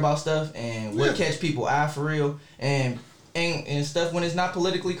part about stuff and what catch people eye for real and stuff when it's not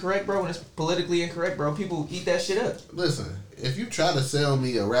politically correct, bro. When it's politically incorrect, bro, people eat that shit up. Listen, if you try to sell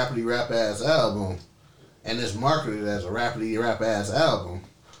me a rappity rap ass album and it's marketed as a rappity rap ass album,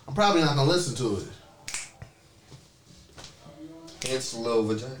 I'm probably not gonna listen to it. It's a little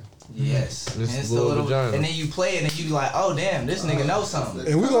vagina. Yes. It's And it's the the little vagina. and then you play it and you be like, oh damn, this nigga knows something.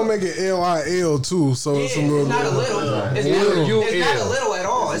 And we gonna make it LIL too, so Yeah, it's a little it's not a bit. little. It's not a little at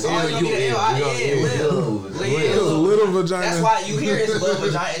all. It's always gonna be the L-I-L. It's a little vagina. That's why you hear it's little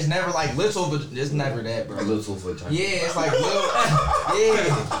vagina. It's never like little. It's never that, bro. Little vagina. Yeah, it's like little.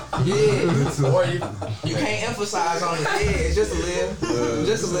 Yeah. Or you can't emphasize on it. Yeah, it's just a little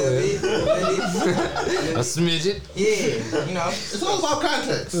bit. A smidget. Yeah, you know. It's all about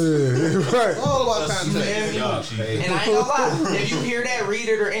context. Yeah, right. All about context. And I ain't gonna lie, if you hear that, read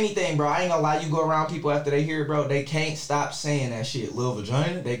it or anything, bro, I ain't gonna lie, you go around people after they hear it, bro, they can't stop saying that shit. Lil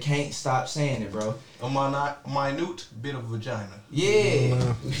vagina, they can't stop saying it, bro. A minute bit of vagina.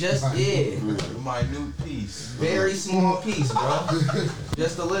 Yeah, just, yeah. A minute piece. Very small piece, bro.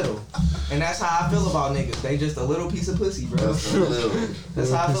 Just a little. And that's how I feel about niggas. They just a little piece of pussy, bro. That's a little.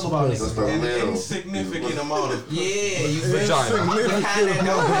 That's how I feel about niggas, bro. An insignificant amount of Yeah, you feel Vagina. me? You kinda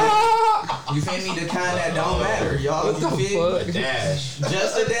know that. You feel me? The kind that don't matter, y'all. You feel me? A dash.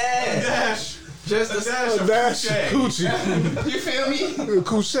 Just a dash. Just a dash coochie. You feel me?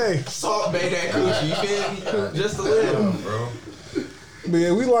 Couché. Salt bay that coochie. You feel me? Just a little, bro. But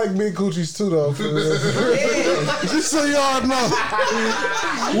yeah, we like big coochies too, though. Just so y'all know,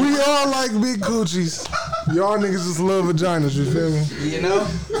 we all like big coochies. Y'all niggas just love vaginas. You feel me? You know.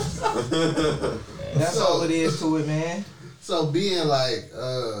 That's all it is to it, man. So being like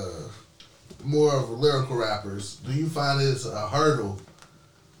more of lyrical rappers, do you find it's a hurdle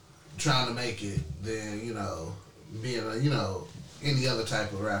trying to make it than being any other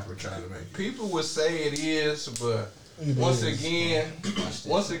type of rapper trying to make it? People would say it is, but once again,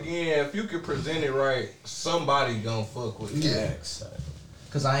 if you can present it right, somebody gonna fuck with it. Yeah.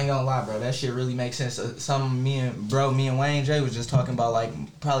 Cause I ain't gonna lie, bro, that shit really makes sense. Something me and Wayne J was just talking about like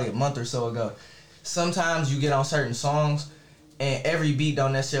probably a month or so ago. Sometimes you get on certain songs, and every beat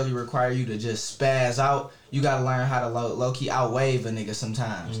don't necessarily require you to just spaz out. You gotta learn how to low key outwave a nigga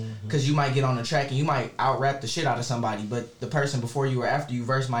sometimes. Cause you might get on the track and you might out rap the shit out of somebody, but the person before you or after you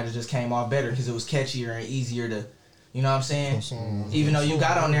verse might have just came off better because it was catchier and easier to. You know what I'm saying? Even though you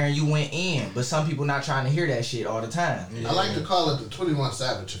got on there and you went in, but some people not trying to hear that shit all the time. Yeah. I like to call it the 21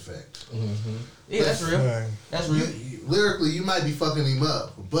 Savage effect. Yeah, that's real. That's real. Lyrically, you might be fucking him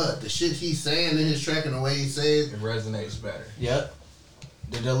up, but the shit he's saying in his track and the way he says it resonates better. Yep.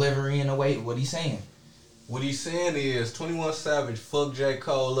 The delivery and the way, what he's saying. What he's saying is 21 Savage fucked J.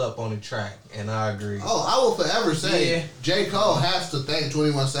 Cole up on the track, and I agree. Oh, I will forever say J. Cole has to thank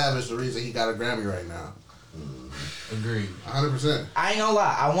 21 Savage the reason he got a Grammy right now. Agreed. 100%. I ain't gonna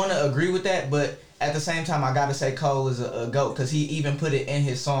lie, I want to agree with that, but at the same time, I gotta say Cole is a GOAT, because he even put it in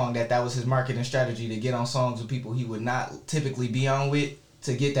his song that was his marketing strategy to get on songs with people he would not typically be on with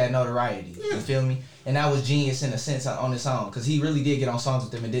to get that notoriety. You feel me? And that was genius in a sense on his own, because he really did get on songs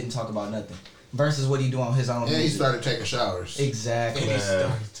with them and didn't talk about nothing. Versus what he do on his own. And he started taking showers. Exactly.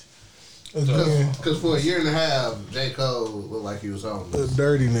 Because for a year and a half, J. Cole looked like he was homeless. A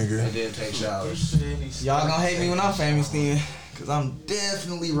dirty nigga. And didn't take showers. Y'all gonna hate me when I'm famous then. Cause I'm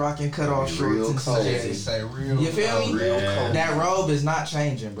definitely rocking cutoff shorts and Say real. You feel me? Real cold. That robe is not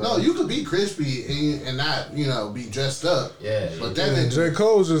changing, bro. No, you could be crispy and not, be dressed up. Yeah. But that nigga, J.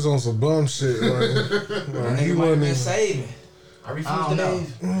 Cole's just on some bum shit. Like he might have been saving. I refuse to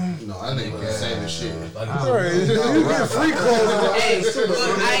leave. No, I think we're saying this shit. Alright, you get free clothes. Hey, look,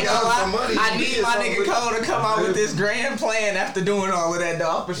 I ain't gonna lie. I need my nigga Cole to come out with this grand plan after doing all of that,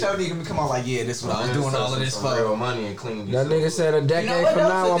 dog. For sure, nigga come out like, yeah, this is what I was doing all of this for. Real money and clean. That nigga said a decade from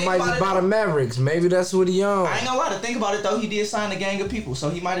now I might be by the Mavericks. Maybe that's what he on. I ain't gonna lie, to think about it though, he did sign a gang of people, so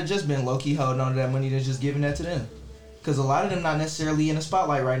he might have just been low key holding on to that money and just giving that to them. Cause a lot of them not necessarily in the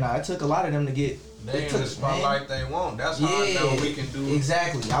spotlight right now. It took a lot of them to get. They in the spotlight they want. That's how I know we can do it.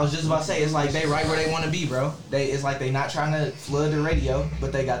 Exactly. I was just about to say, it's like they right where they want to be, bro. It's like they not trying to flood the radio,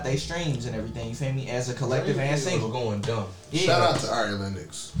 but they got their streams and everything. You feel me? As a collective and single. Going dumb. Yeah. Shout out to Ari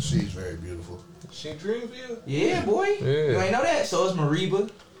Lennox. She's very beautiful. She Dreamville? Yeah, boy. Yeah. You ain't know that? So it's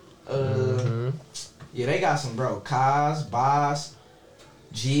Mariba. Yeah, they got some, bro. Kaz, Boss,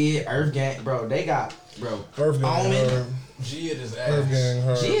 Jid, Earth Gang. Bro, they got, bro. Earth Gang. Omen. Jid is ass. Earth Gang.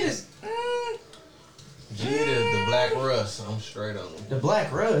 Jid is. Jid is the Black Russ. I'm straight on him. The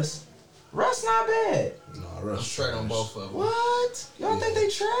Black Russ? Russ not bad. No, I'm Russ straight on both of them. What? Y'all think they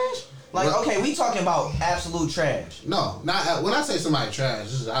trash? Like, okay, we talking about absolute trash. No, not when I say somebody trash.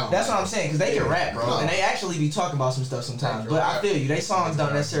 This is, I don't That's know. what I'm saying, because they can rap, bro. No. And they actually be talking about some stuff sometimes. But I feel you, they songs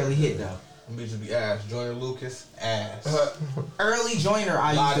don't necessarily hit, though. Them bitches be ass. Joyner Lucas, ass. Early Joyner,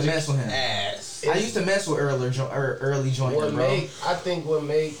 I used to mess with him. Ass. I used to mess with early Joyner, What bro.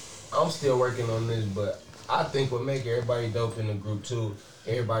 I'm still working on this, but I think what make everybody dope in the group too,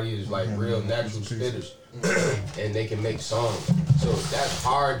 everybody is like real natural spitters. And they can make songs. So that's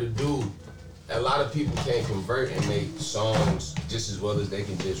hard to do. A lot of people can't convert and make songs just as well as they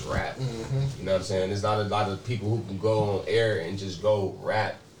can just rap. You know what I'm saying? There's not a lot of people who can go on air and just go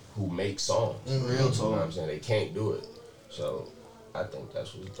rap who make songs. Real talk. You know what I'm saying? They can't do it. So I think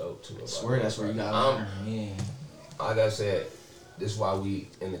that's what's dope too. I swear that's where you gotta learn. Yeah. Like I said, this is why we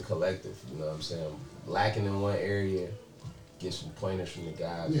in the collective, you know what I'm saying? Lacking in one area, get some pointers from the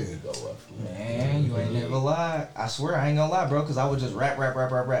guys and we go up from there. Man, you ain't never lied. I swear I ain't gonna lie, bro, because I would just rap.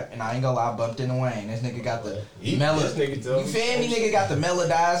 And I ain't gonna lie, I bumped into Wayne. This nigga got the melody. You feel me? Nigga got the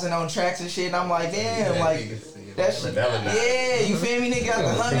melodizing on tracks and shit. And I'm like, damn, like, that shit. Yeah, you feel me? Nigga got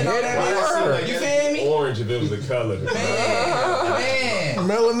the humming on that. You feel me? Orange if it was the color. Man.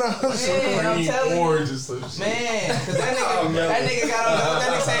 Melanized. Man, I'm telling you. Orange or some shit. Man, cause that nigga got on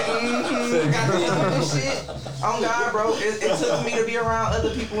that nigga say, got the and shit. Oh God, bro, it took me to be around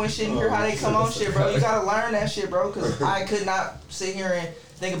other people and shit and hear how they come on shit, bro. You gotta learn that shit, bro, cause I could not sit here and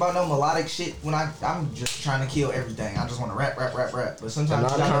think about no melodic shit when I'm just trying to kill everything. I just want to rap. But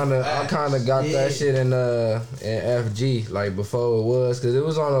sometimes I kind of got that shit in FG like before it was, cause it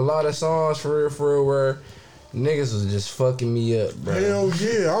was on a lot of songs for real where niggas was just fucking me up, bro. Hell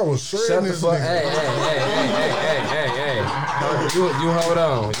yeah, I was shredding this nigga. Hey. You hold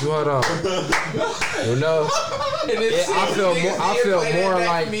on. You know, I feel more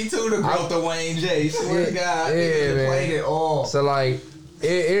like me too. The growth of Wayne J. Swear to God, niggas played it all. So like.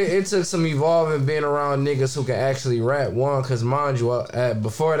 It took some evolving being around niggas who can actually rap. One, cause mind you,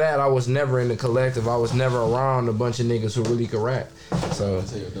 before that I was never in the collective. I was never around a bunch of niggas who really could rap. So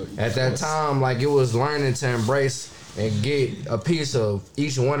at that time, like it was learning to embrace and get a piece of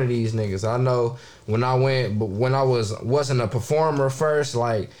each one of these niggas. I know when I wasn't a performer first,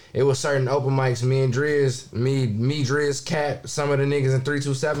 like it was certain open mics me and Driz, me Driz, Cap, some of the niggas in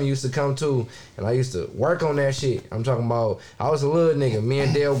 327 used to come to, and I used to work on that shit. I'm talking about I was a little nigga. Me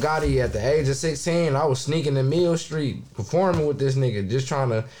and Dale Gotti at the age of 16, I was sneaking in Mill Street performing with this nigga, just trying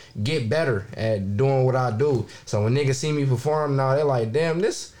to get better at doing what I do. So when niggas see me perform now, they're like, damn,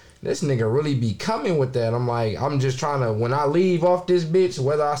 this nigga really be coming with that. I'm like, I'm just trying to, when I leave off this bitch,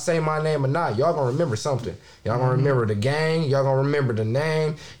 whether I say my name or not, y'all gonna remember something. Y'all gonna remember the gang. Y'all gonna remember the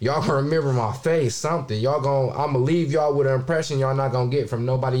name. Y'all gonna remember my face, something. I'm gonna leave y'all with an impression y'all not gonna get from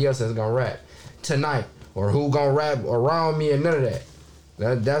nobody else that's gonna rap tonight or who gonna rap around me and none of that.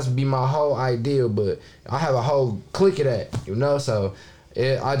 That's be my whole idea, but I have a whole clique of that, you know? So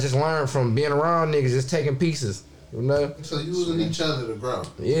I just learned from being around niggas, just taking pieces. You know? So using each other to grow.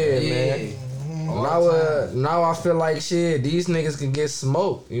 Yeah, man. Now I feel like shit, these niggas can get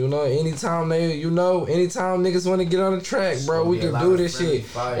smoked. You know, anytime niggas want to get on the track, bro, we can do this shit.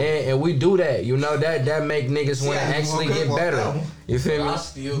 And we do that. You know, that make niggas want to actually get better. You feel me? I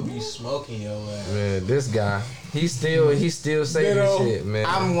still be smoking your ass. Man, this guy. He still saying this shit, man.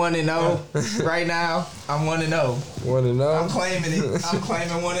 I'm 1-0 right now. I'm 1-0. 1-0. I'm claiming it. I'm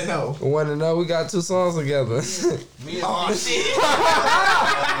claiming 1-0. 1-0. We got 2 songs together. Oh shit.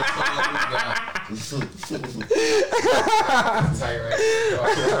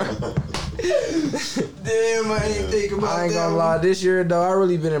 Damn, I ain't think about that. I ain't gonna lie. This year though, I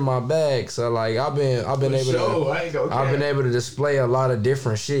really been in my bag. So like, I've been able to display a lot of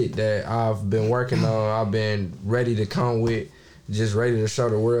different shit that I've been working on. I've been ready to come with, just ready to show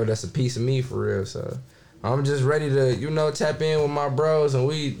the world that's a piece of me for real. So I'm just ready to, tap in with my bros and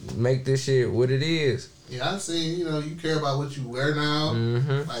we make this shit what it is. Yeah, I see. You care about what you wear now,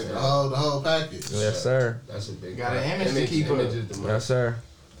 like the whole package. Yes, sir. That's a big. Got an image to keep up. Yes, sir.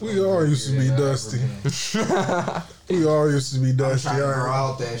 We all used to be dusty. We all used to be dusty. I'm trying to grow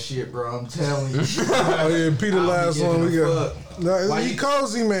out that shit, bro. I'm telling you. Oh yeah, Peter last one we got. He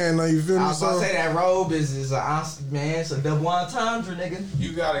cozy man. Now you feel me? I was about to say that robe is it's a double entendre, nigga.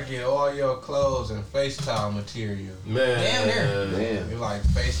 You gotta get all your clothes in face towel material. Man, damn near. You like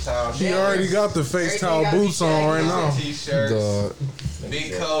face towel. She already got the face towel boots on right now. T-shirts.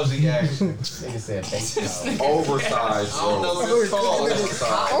 Big cozy action. Nigga said face towel. Oversized. I don't know what it's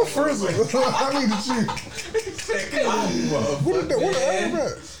called. Oh, first of all, I need to cheat. What the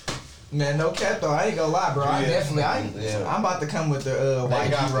Man, no cap though. I ain't gonna lie, bro. I'm about to come with the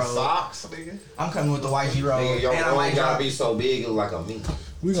YG robe. Socks, nigga. I'm coming with the YG robe. Nigga, your and I might gotta be so big, it look like a meat.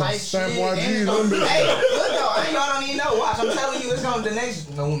 We gonna stamp YG. Hey, look though, y'all don't even know. Watch, I'm telling you, it's gonna the next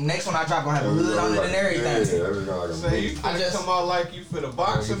one I drop gonna have a hood on it and everything. I just come out like you for the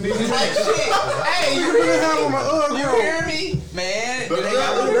boxer, nigga. Like shit. Hey, you really have on my you hear me, man? They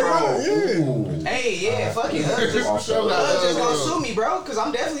got Hey, yeah, fuck it. Just gonna sue me, bro, cause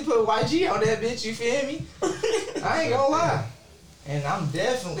I'm definitely putting YG on that bitch. You feel me? I ain't gonna lie, and I'm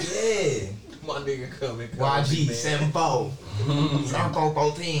definitely My nigga coming. YG 74.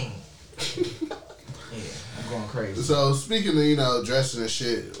 14. Yeah, I'm going crazy. So speaking of dressing and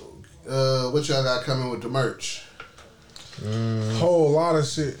shit, what y'all got coming with the merch? Whole lot of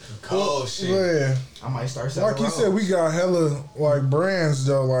shit. Cool shit. Yeah. I might start selling. Like you said, we got hella like brands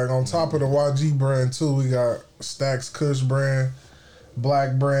though. Like on top of the YG brand too, we got Stacks Kush brand,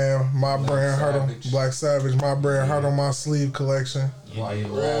 Black brand, my brand, Heart on Black Savage, my brand, Heart on My Sleeve collection. Why you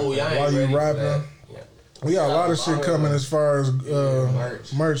rapping? We got a lot of shit coming as far as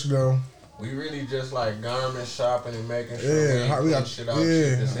merch go. We really just like garment shopping and making sure we got shit out.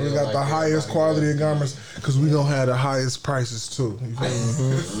 we got the highest quality of garments because we gonna have the highest prices too. You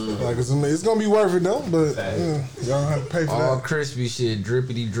feel me? Like it's gonna be worth it though, but y'all have to pay for all that. crispy shit,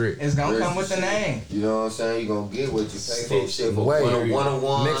 drippity drip. It's gonna come with the name. You know what I'm saying? You gonna get what you pay for. Shit for Wait,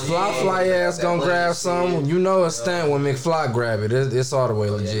 one-on-one. McFly ass gonna grab some. You know it's stand when McFly grab it. It's all the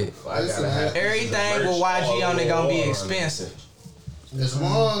way legit. Everything with YG on it gonna be expensive. As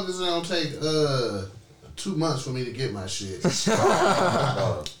long as it don't take 2 months for me to get my shit.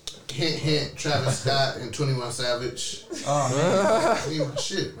 Hint, hint, Travis Scott and 21 Savage. Oh, man. I need my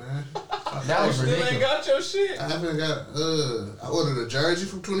shit, man. That was ridiculous. Still ain't got your shit. I haven't got, I ordered a jersey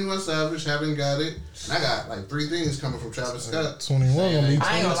from 21 Savage, haven't got it. And I got like 3 things coming from Travis Scott. 21 gonna be 22.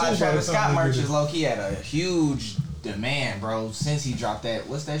 I ain't gonna lie, Travis Scott merch is is low-key at a huge demand, bro, since he dropped that.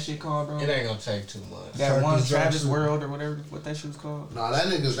 What's that shit called, bro? It ain't gonna take too much. That one Travis World or whatever, what that shit was called? No, that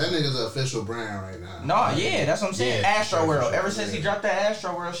nigga's an official brand right now. No, yeah, that's what I'm saying. Yeah, Astro World. Ever since he dropped that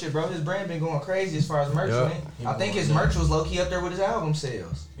Astro World shit, bro, his brand been going crazy as far as merch, man. I think his merch was low-key up there with his album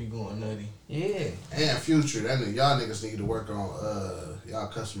sales. He going nutty. Yeah. And Future, that nigga, y'all niggas need to work on y'all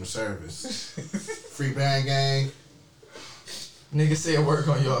customer service. Free Bang Gang. Nigga said work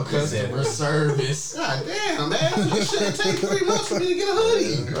on your customer service. God damn, man. This shit take 3 months for me to get a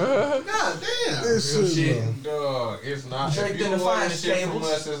hoodie. God damn. This shit. Dog, it's not. Drake If you didn't want find this his shit from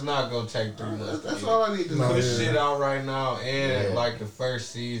cables. us, it's not gonna take 3 months. That's all I need to know. Put shit out right now, and like the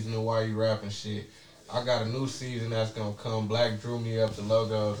first season of Why You Rapping shit. I got a new season that's gonna come. Black drew me up the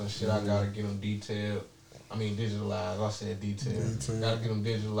logos and shit. I gotta get them detailed. I mean digitalized. I said detailed. Gotta get them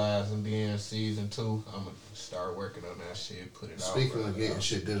digitalized, and then season 2, I'm gonna start working on that shit. Put it out. Speaking of getting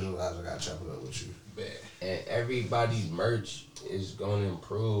shit digitalized, I gotta chop it up with you. Bet. And everybody's merch is gonna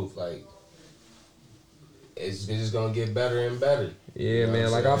improve. Like it's just gonna get better and better. Yeah, You know man.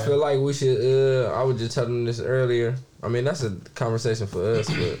 what Like I'm I saying? feel like we should. I was just telling them this earlier. I mean, that's a conversation for us,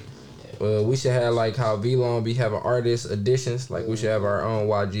 but. We should have like how V-Long be having artist editions. Like we should have our own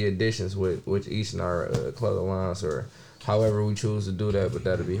YG editions with each in our clothing lines or however we choose to do that. But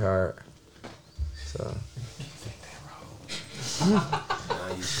that'll be hard. So. You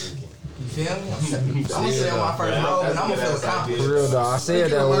feel me? I'm gonna sit on my first robe and I'm gonna feel accomplished. For real though, I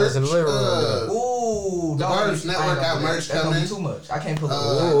said that when I was in the living room. Ooh, the Burbs Network got merch coming. Too much. I can't put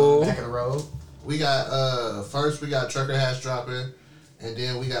the back of the road. We got first we got Trucker Hats dropping, and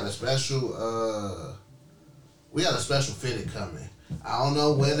then we got a special fitted coming. I don't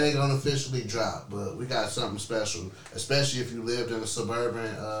know when they gonna officially drop, but we got something special. Especially if you lived in a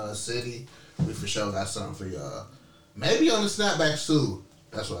suburban city, we for sure got something for y'all. Maybe on the snapback suit.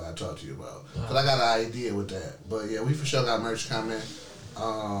 That's what I talked to you about. Cause I got an idea with that. But yeah, we for sure got merch coming.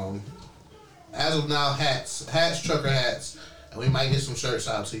 As of now, hats, trucker hats, and we might get some shirts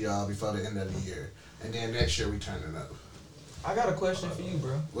out to y'all before the end of the year. And then next year we turn it up. I got a question for you,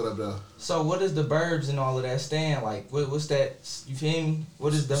 bro. What up, though? So what is the Burbs and all of that stand like? What's that? You feel me?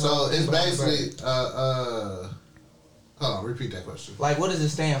 What is the? So it's basically hold on, repeat that question. Like, what does it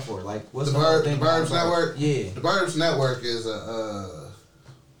stand for? Like, what's the whole Burbs thing about Network? Yeah. The Burbs Network is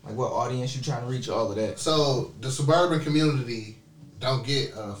like what audience you trying to reach? All of that. So the suburban community don't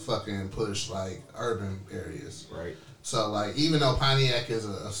get a fucking push like urban areas. Right. So like even though Pontiac is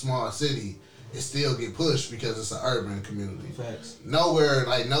a small city, it still get pushed because it's an urban community. Facts. Nowhere,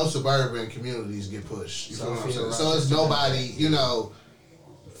 like no suburban communities get pushed. You feel what I'm saying? So it's nobody,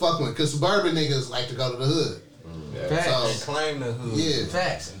 fucking with. Because suburban niggas like to go to the hood. Facts. So, claim the hood. Yeah.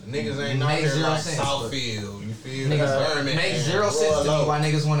 Facts. Niggas ain't out here like Southfield. You feel me? Niggas make zero sense to me why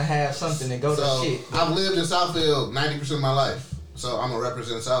niggas want to have something to go to shit. I've lived in Southfield 90% of my life. So I'm gonna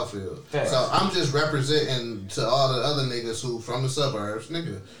represent Southfield. Facts. So I'm just representing to all the other niggas who from the suburbs,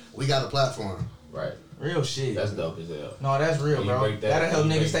 nigga. We got a platform. Right. Real shit. That's dope as hell. No, that's real, bro. That'll help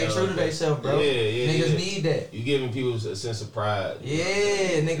niggas stay true to themselves, bro. Yeah. Niggas need that. You giving people a sense of pride.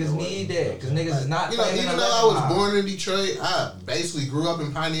 Yeah, niggas need that. Because niggas is not Even though I was born in Detroit, I basically grew up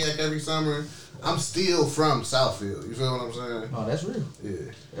in Pontiac every summer. I'm still from Southfield. You feel what I'm saying? No, that's real.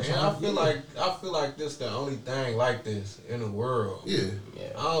 Yeah. And I feel like this the only thing like this in the world. Yeah.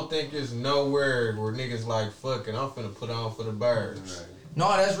 I don't think there's nowhere where niggas like fucking I'm finna put on for the birds. No,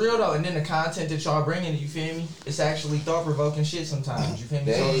 that's real though. And then the content that y'all bringing, you feel me? It's actually thought provoking shit sometimes. You feel me?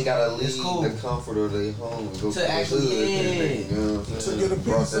 They So ain't gotta it's leave cool. the comfort of their home and go To to actually, the hood. You know what I'm To saying? get a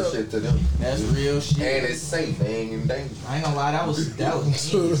Brought piece that of- shit to them. That's real shit. And it's safe. They ain't in danger. I ain't gonna lie, that was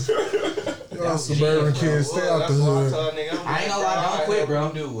genius. Y'all suburban kids, stay out the hood. I ain't gonna lie, don't quit,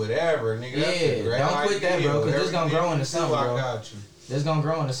 bro. Do whatever, nigga. Yeah, don't quit that, bro, because this gonna grow into something, bro. I got you. This gonna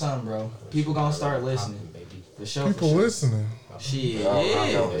grow into something, bro. People gonna start listening. For sure. People listening. Shit, I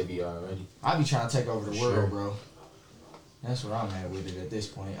yeah. know they be already. I be trying to take over the world, bro. That's where I'm at with it at this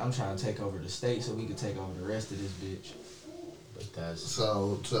point. I'm trying to take over the state so we can take over the rest of this bitch. But that's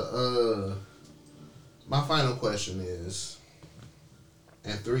so to my final question is,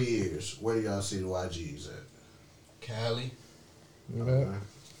 in 3 years, where do y'all see the YGs at? Cali.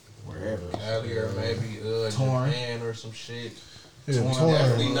 Wherever. Cali or maybe Japan or some shit. Yeah,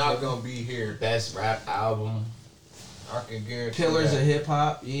 Definitely not gonna be here. best rap album, I can guarantee Pillars that. of hip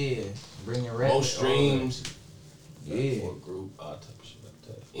hop, yeah. Bringing rap. most streams, Yeah. for a group, all type of shit like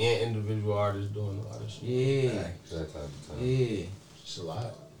that. And individual artists doing a lot of shit. Yeah. That type of time. Yeah. It's a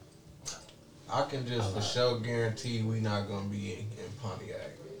lot. I can just for sure guarantee we not gonna be in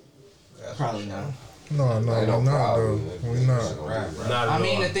Pontiac. That's Probably for sure. not. No, Ain't we're no not, problem. though. We not. Not I at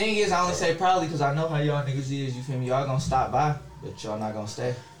mean, all. the thing is, I only say probably because I know how y'all niggas is, you feel me? Y'all gonna stop by, but y'all not gonna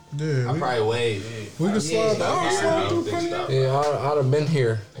stay. Yeah, I probably wave. we can slide through Pontiac. Yeah, I'd have been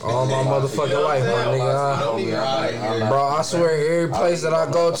here all my motherfucking life, my nigga. Bro, I swear, every place that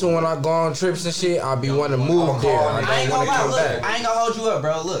I go to when I go on trips and shit, I be wanting to move there. I I ain't don't gonna want to lie, come look, back. I ain't gonna hold you up,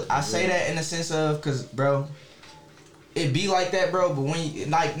 bro. Look, I say that in the sense of, cause, bro, it be like that, bro. But when you,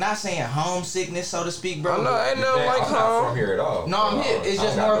 like, not saying homesickness, so to speak, bro. I know, ain't nothing like I'm not from home. here at all. No, I'm here. It's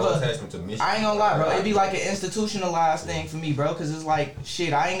just I more got of no a. attachment to Michigan. I ain't gonna lie, bro. It be like an institutionalized thing for me, bro. Cause it's like,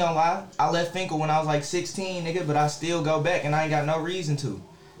 shit, I ain't gonna lie. I left Finkel when I was like 16, nigga, but I still go back and I ain't got no reason to.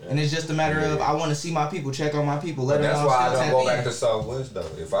 And it's just a matter of I want to see my people, check on my people, let them know That's I'm why I still don't tapped go in. back to Southwest though.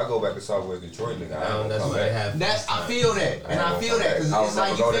 If I go back to Southwest Detroit, nigga, I ain't gonna That's come why they back. have. That's I feel that, and I feel that because it's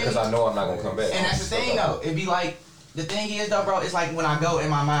like you feel me. Because I know I'm not gonna come back. And that's the thing though. It be like the thing is though, bro. It's like when I go in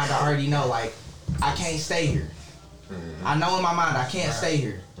my mind, I already know like I can't stay here. I know in my mind I can't stay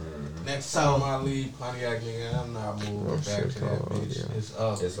here. Next time I leave Pontiac, nigga, I'm not moving back to that bitch. It's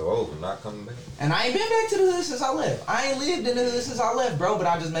up. It's over. Not coming back. And I ain't been back to the hood since I left. I ain't lived in the hood since I left, bro. But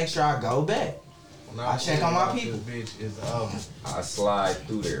I just make sure I go back. I check on my people. This bitch is up. I slide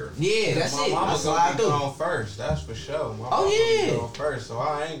through there. Yeah, that's my it. I mama slide gonna be through. gone first. That's for sure. My Oh, mama yeah. be gone first, so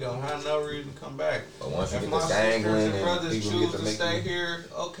I ain't gonna have no reason to come back. But once you If get my the sisters dangling and and brothers people choose get to to make stay you. here,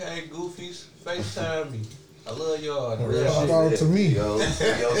 okay, goofies, FaceTime me. I love y'all. Shout out to me. Yo,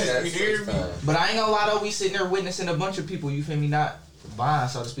 You hear me? But I ain't gonna lie though, we sitting there witnessing a bunch of people, you feel me, not vying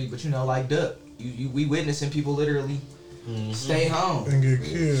so to speak, but you know, like Duck. We witnessing people literally stay home. And get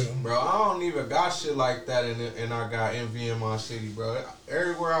killed. Bro, I don't even got shit like that and I got envy in my city, bro.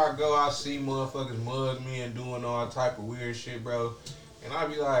 Everywhere I go, I see motherfuckers mug me and doing all type of weird shit, bro. And I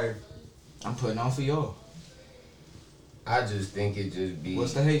be like, I'm putting on for y'all. I just think it just be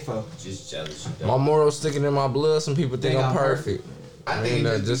What's the hate for? just jealousy. My morals sticking in my blood. Some people think I'm perfect. I I think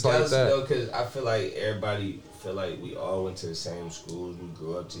mean, it's just like that. though, cause I feel like everybody feel like we all went to the same schools, we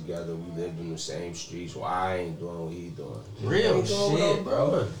grew up together, we lived in the same streets. Well, I ain't doing what he doing. Real He doing what I'm shit, bro.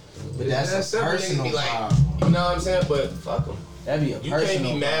 doing. But that's a simple. Niggas personal be like, vibe. you know what I'm saying? But fuck them. That'd be a You personal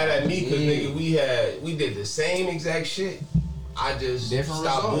can't be mad at me because Yeah. nigga, we did the same exact shit. I just Different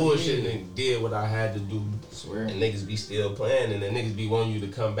stopped result, bullshitting yeah. and did what I had to do. Swear. And niggas be still playing, and then niggas be wanting you to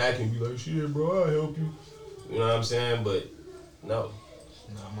come back and be like, shit, bro, I'll help you. You know what I'm saying? But no,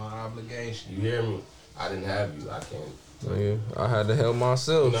 not my obligation. you hear me? I didn't have you. I can't. Yeah, I had to help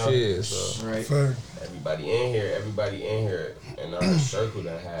myself. You know? Shit. So. Right. Fact. Everybody in here in our circle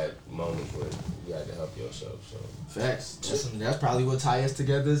that had moments where you had to help yourself. So Facts. That's probably what tie us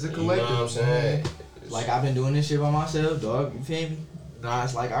together as a you collective. know what I'm saying? Like I've been doing this shit by myself, dog. You feel me? Nah,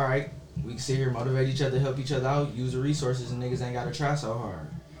 it's like, all right, we can sit here, motivate each other, help each other out, use the resources, and niggas ain't gotta try so hard.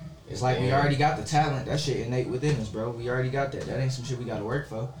 It's like we already got the talent. That shit innate within us, bro. We already got that. That ain't some shit we gotta work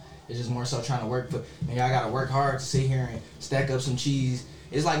for. It's just more so trying to work for. And y'all gotta work hard to sit here and stack up some cheese.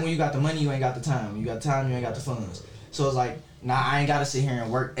 It's like when you got the money, you ain't got the time. When you got the time, you ain't got the funds. So it's like, nah, I ain't gotta sit here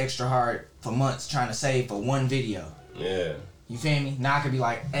and work extra hard for months trying to save for one video. Yeah. You feel me? Now I could be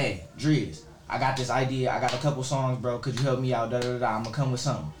like, hey, Driz, I got this idea. I got a couple songs, bro. Could you help me out? Da da da. I'm gonna come with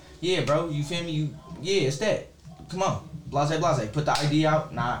something. Yeah, bro. You feel me? Yeah, it's that. Come on. Blase, blase. Put the idea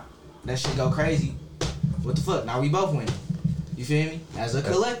out. Nah, that shit go crazy. What the fuck? Now we both winning. You feel me? As a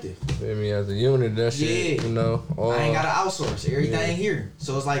collective. Feel me, as a unit, that shit, Yeah. you know. All, I ain't gotta outsource everything here.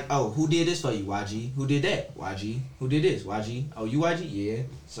 So it's like, oh, who did this for you? YG. Who did that? YG. Who did this? YG. Oh, you YG? Yeah.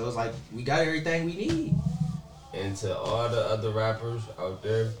 So it's like, we got everything we need. And to all the other rappers out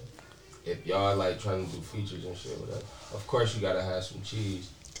there, if y'all like trying to do features and shit, whatever, of course you gotta have some cheese.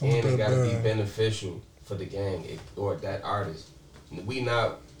 And it gotta be beneficial for the gang or that artist.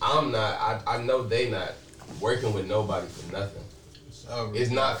 I know they not working with nobody for nothing.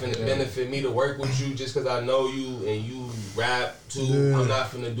 it's not finna benefit me to work with you just because I know you and you rap too. Yeah. I'm not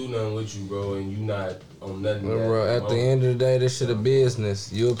finna do nothing with you, bro, and you not on nothing. Bro, at the end of the day, this shit a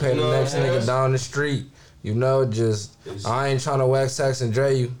business. You'll pay the next nigga down the street. You know, I ain't trying to wax, tax, and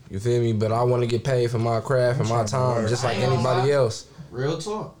dre you. You feel me? But I want to get paid for my craft and my time, just like anybody else. Real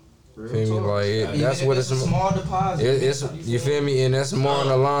talk. Feel me? Like that's what it's a small deposit. It's you feel me, and that's more on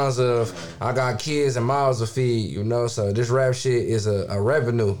the lines of I got kids and mouths to feed, you know. So this rap shit is a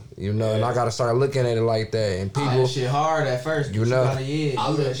revenue, you know, and I gotta start looking at it like that. And people, shit hard at first, you know.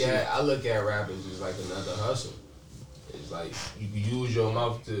 I look at rapping just like another hustle. It's like you can use your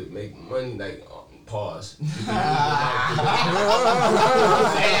mouth to make money, like. Pause. Hey,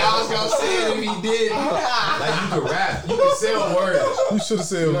 I was gonna say it if he did. Like you can rap, you can sell words. You should have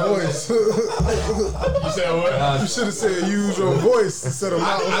said voice. You said what? You should have said use your voice instead of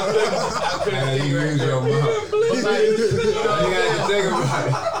mouth. I couldn't use your mouth. Like, you gotta think about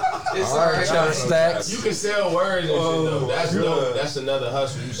it. It's alright, stacks. You can sell words and shit though. That's dope. That's another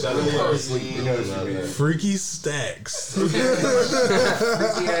hustle. You selling words. Freaky stacks. Freaky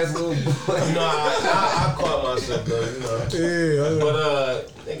ass little boy. I caught myself though, you know. Yeah. But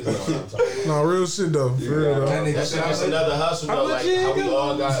niggas know what I'm talking about. No, real shit though. For real though. That's just another hustle though. Like how we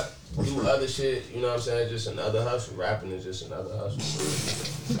all got do other shit. You know what I'm saying? Just another hustle. Rapping is just another hustle.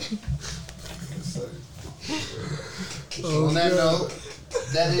 On that note.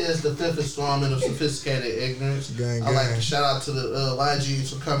 That is the 5th installment of Sophisticated Ignorance. I'd like to shout out to the YGs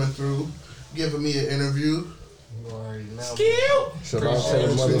for coming through, giving me an interview. Skill! Shout out to the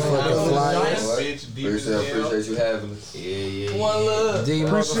motherfucking flyers. Appreciate you having us. Yeah. One love.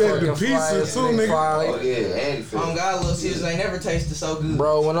 Appreciate the pizza too, nigga. Oh yeah, and God, Little Caesars ain't never tasted so good.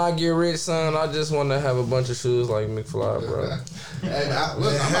 Bro, when I get rich, son, I just want to have a bunch of shoes like McFly, bro. Hey, I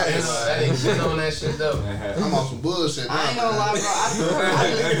ain't been on that shit though. I'm on some bullshit. I ain't gonna lie,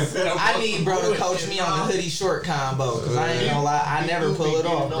 bro. I need bro to coach me on the hoodie short combo, cause I ain't gonna lie, I never pull it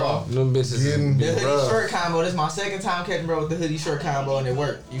off, bro. Them bitches the hoodie short combo. This is my second time catching bro with the hoodie short combo, and it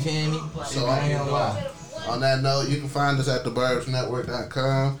worked. You feel me? So I ain't gonna lie. On that note, you can find us at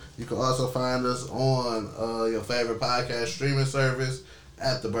theburbsnetwork.com. You can also find us on your favorite podcast streaming service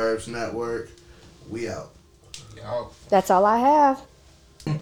at The Burbs Network. We out. That's all I have.